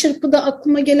böyle bir çırpıda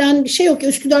aklıma gelen bir şey yok.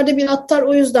 Üsküdar'da bir attar,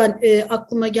 o yüzden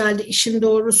aklıma geldi işin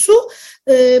doğrusu.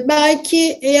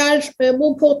 Belki eğer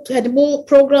bu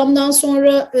programdan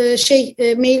sonra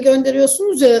mail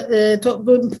gönderiyorsunuz ya,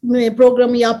 bu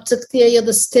programı yaptık diye ya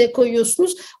da siteye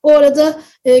koyuyorsunuz. O arada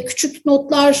küçük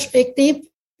notlar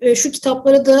ekleyip şu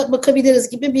kitaplara da bakabiliriz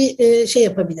gibi bir şey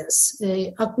yapabiliriz.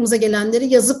 Aklımıza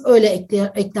gelenleri yazıp öyle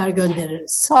ekler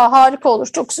göndeririz. Harika olur,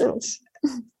 çok güzel olur.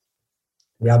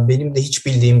 Ya benim de hiç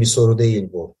bildiğim bir soru değil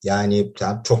bu. Yani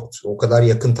çok o kadar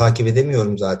yakın takip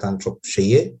edemiyorum zaten çok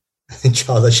şeyi.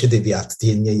 Çağdaş edebiyat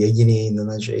diye yeni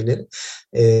yayınlanan şeyleri.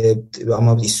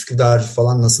 Ama Üsküdar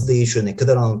falan nasıl değişiyor, ne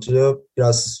kadar anlatılıyor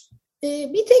biraz...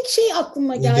 Bir tek şey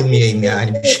aklıma geldi. Uydurmayayım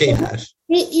yani bir şeyler.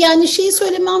 Yani şeyi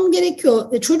söylemem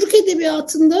gerekiyor. Çocuk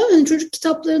edebiyatında, çocuk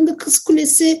kitaplarında Kız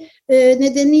Kulesi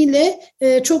nedeniyle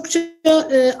çokça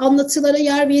anlatılara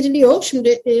yer veriliyor.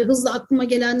 Şimdi hızlı aklıma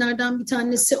gelenlerden bir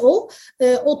tanesi o.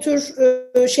 O tür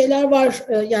şeyler var.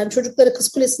 Yani çocuklara Kız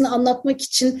Kulesi'ni anlatmak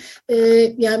için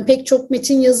yani pek çok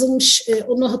metin yazılmış,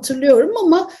 onu hatırlıyorum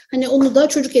ama hani onu da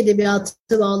çocuk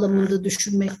edebiyatı bağlamında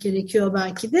düşünmek gerekiyor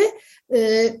belki de.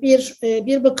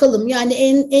 Bir bakalım. Yani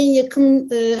en yakın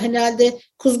herhalde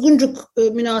Kuzguncuk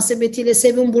münasebetiyle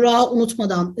Sevin Burak'ı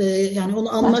unutmadan yani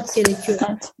onu anmak gerekiyor.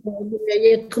 Buraya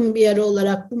yakın bir yer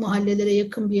olarak, bu mahallelere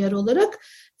yakın bir yer olarak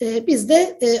biz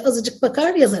de azıcık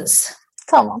bakar yazarız.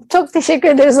 Tamam. Çok teşekkür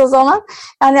ederiz o zaman.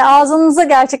 Yani ağzınıza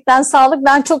gerçekten sağlık.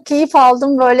 Ben çok keyif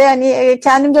aldım böyle. Hani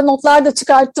kendimce notlar da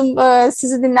çıkarttım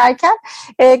sizi dinlerken.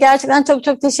 Gerçekten çok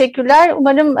çok teşekkürler.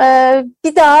 Umarım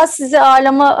bir daha sizi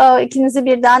ağırlama, ikinizi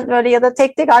birden böyle ya da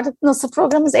tek tek artık nasıl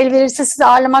programımız el verirse sizi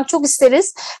ağırlamak çok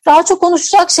isteriz. Daha çok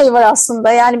konuşacak şey var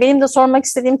aslında. Yani benim de sormak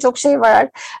istediğim çok şey var.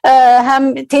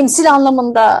 Hem temsil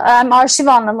anlamında hem arşiv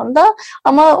anlamında.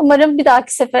 Ama umarım bir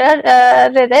dahaki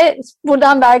sefere de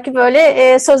buradan belki böyle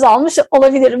söz almış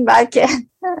olabilirim belki.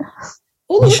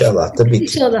 Olur. İnşallah tabii ki.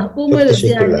 İnşallah. Umarız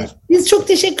yani. Biz çok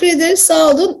teşekkür ederiz. Sağ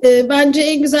olun. Bence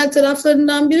en güzel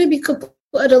taraflarından biri bir kapı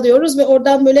aralıyoruz ve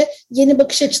oradan böyle yeni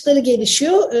bakış açıları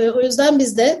gelişiyor. O yüzden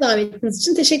biz de davetiniz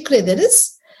için teşekkür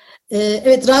ederiz.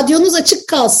 Evet, radyonuz açık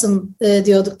kalsın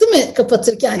diyorduk değil mi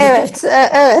kapatırken? Evet.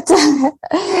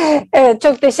 Evet,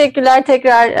 çok teşekkürler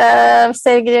tekrar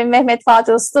sevgili Mehmet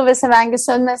Fatih Uslu ve Sevengül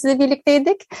Sönmez'le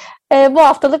birlikteydik. Bu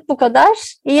haftalık bu kadar.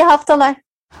 İyi haftalar.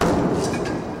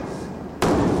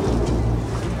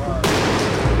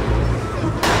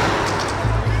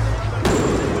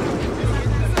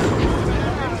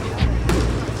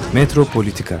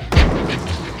 Metropolitika.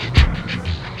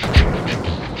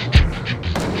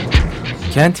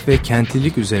 Kent ve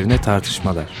kentlilik üzerine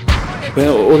tartışmalar. Ben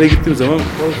oraya gittiğim zaman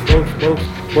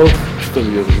balık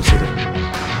tutabiliyorum mesela.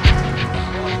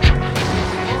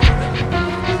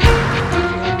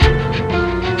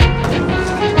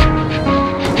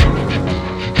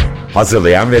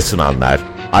 Hazırlayan ve sunanlar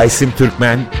Aysim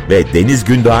Türkmen ve Deniz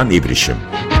Gündoğan İbrişim.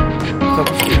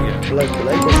 Kolay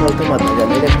kolay boşaltamadı.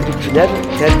 Yani elektrikçiler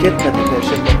terk etmedi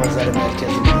Perşembe Pazarı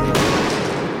merkezini.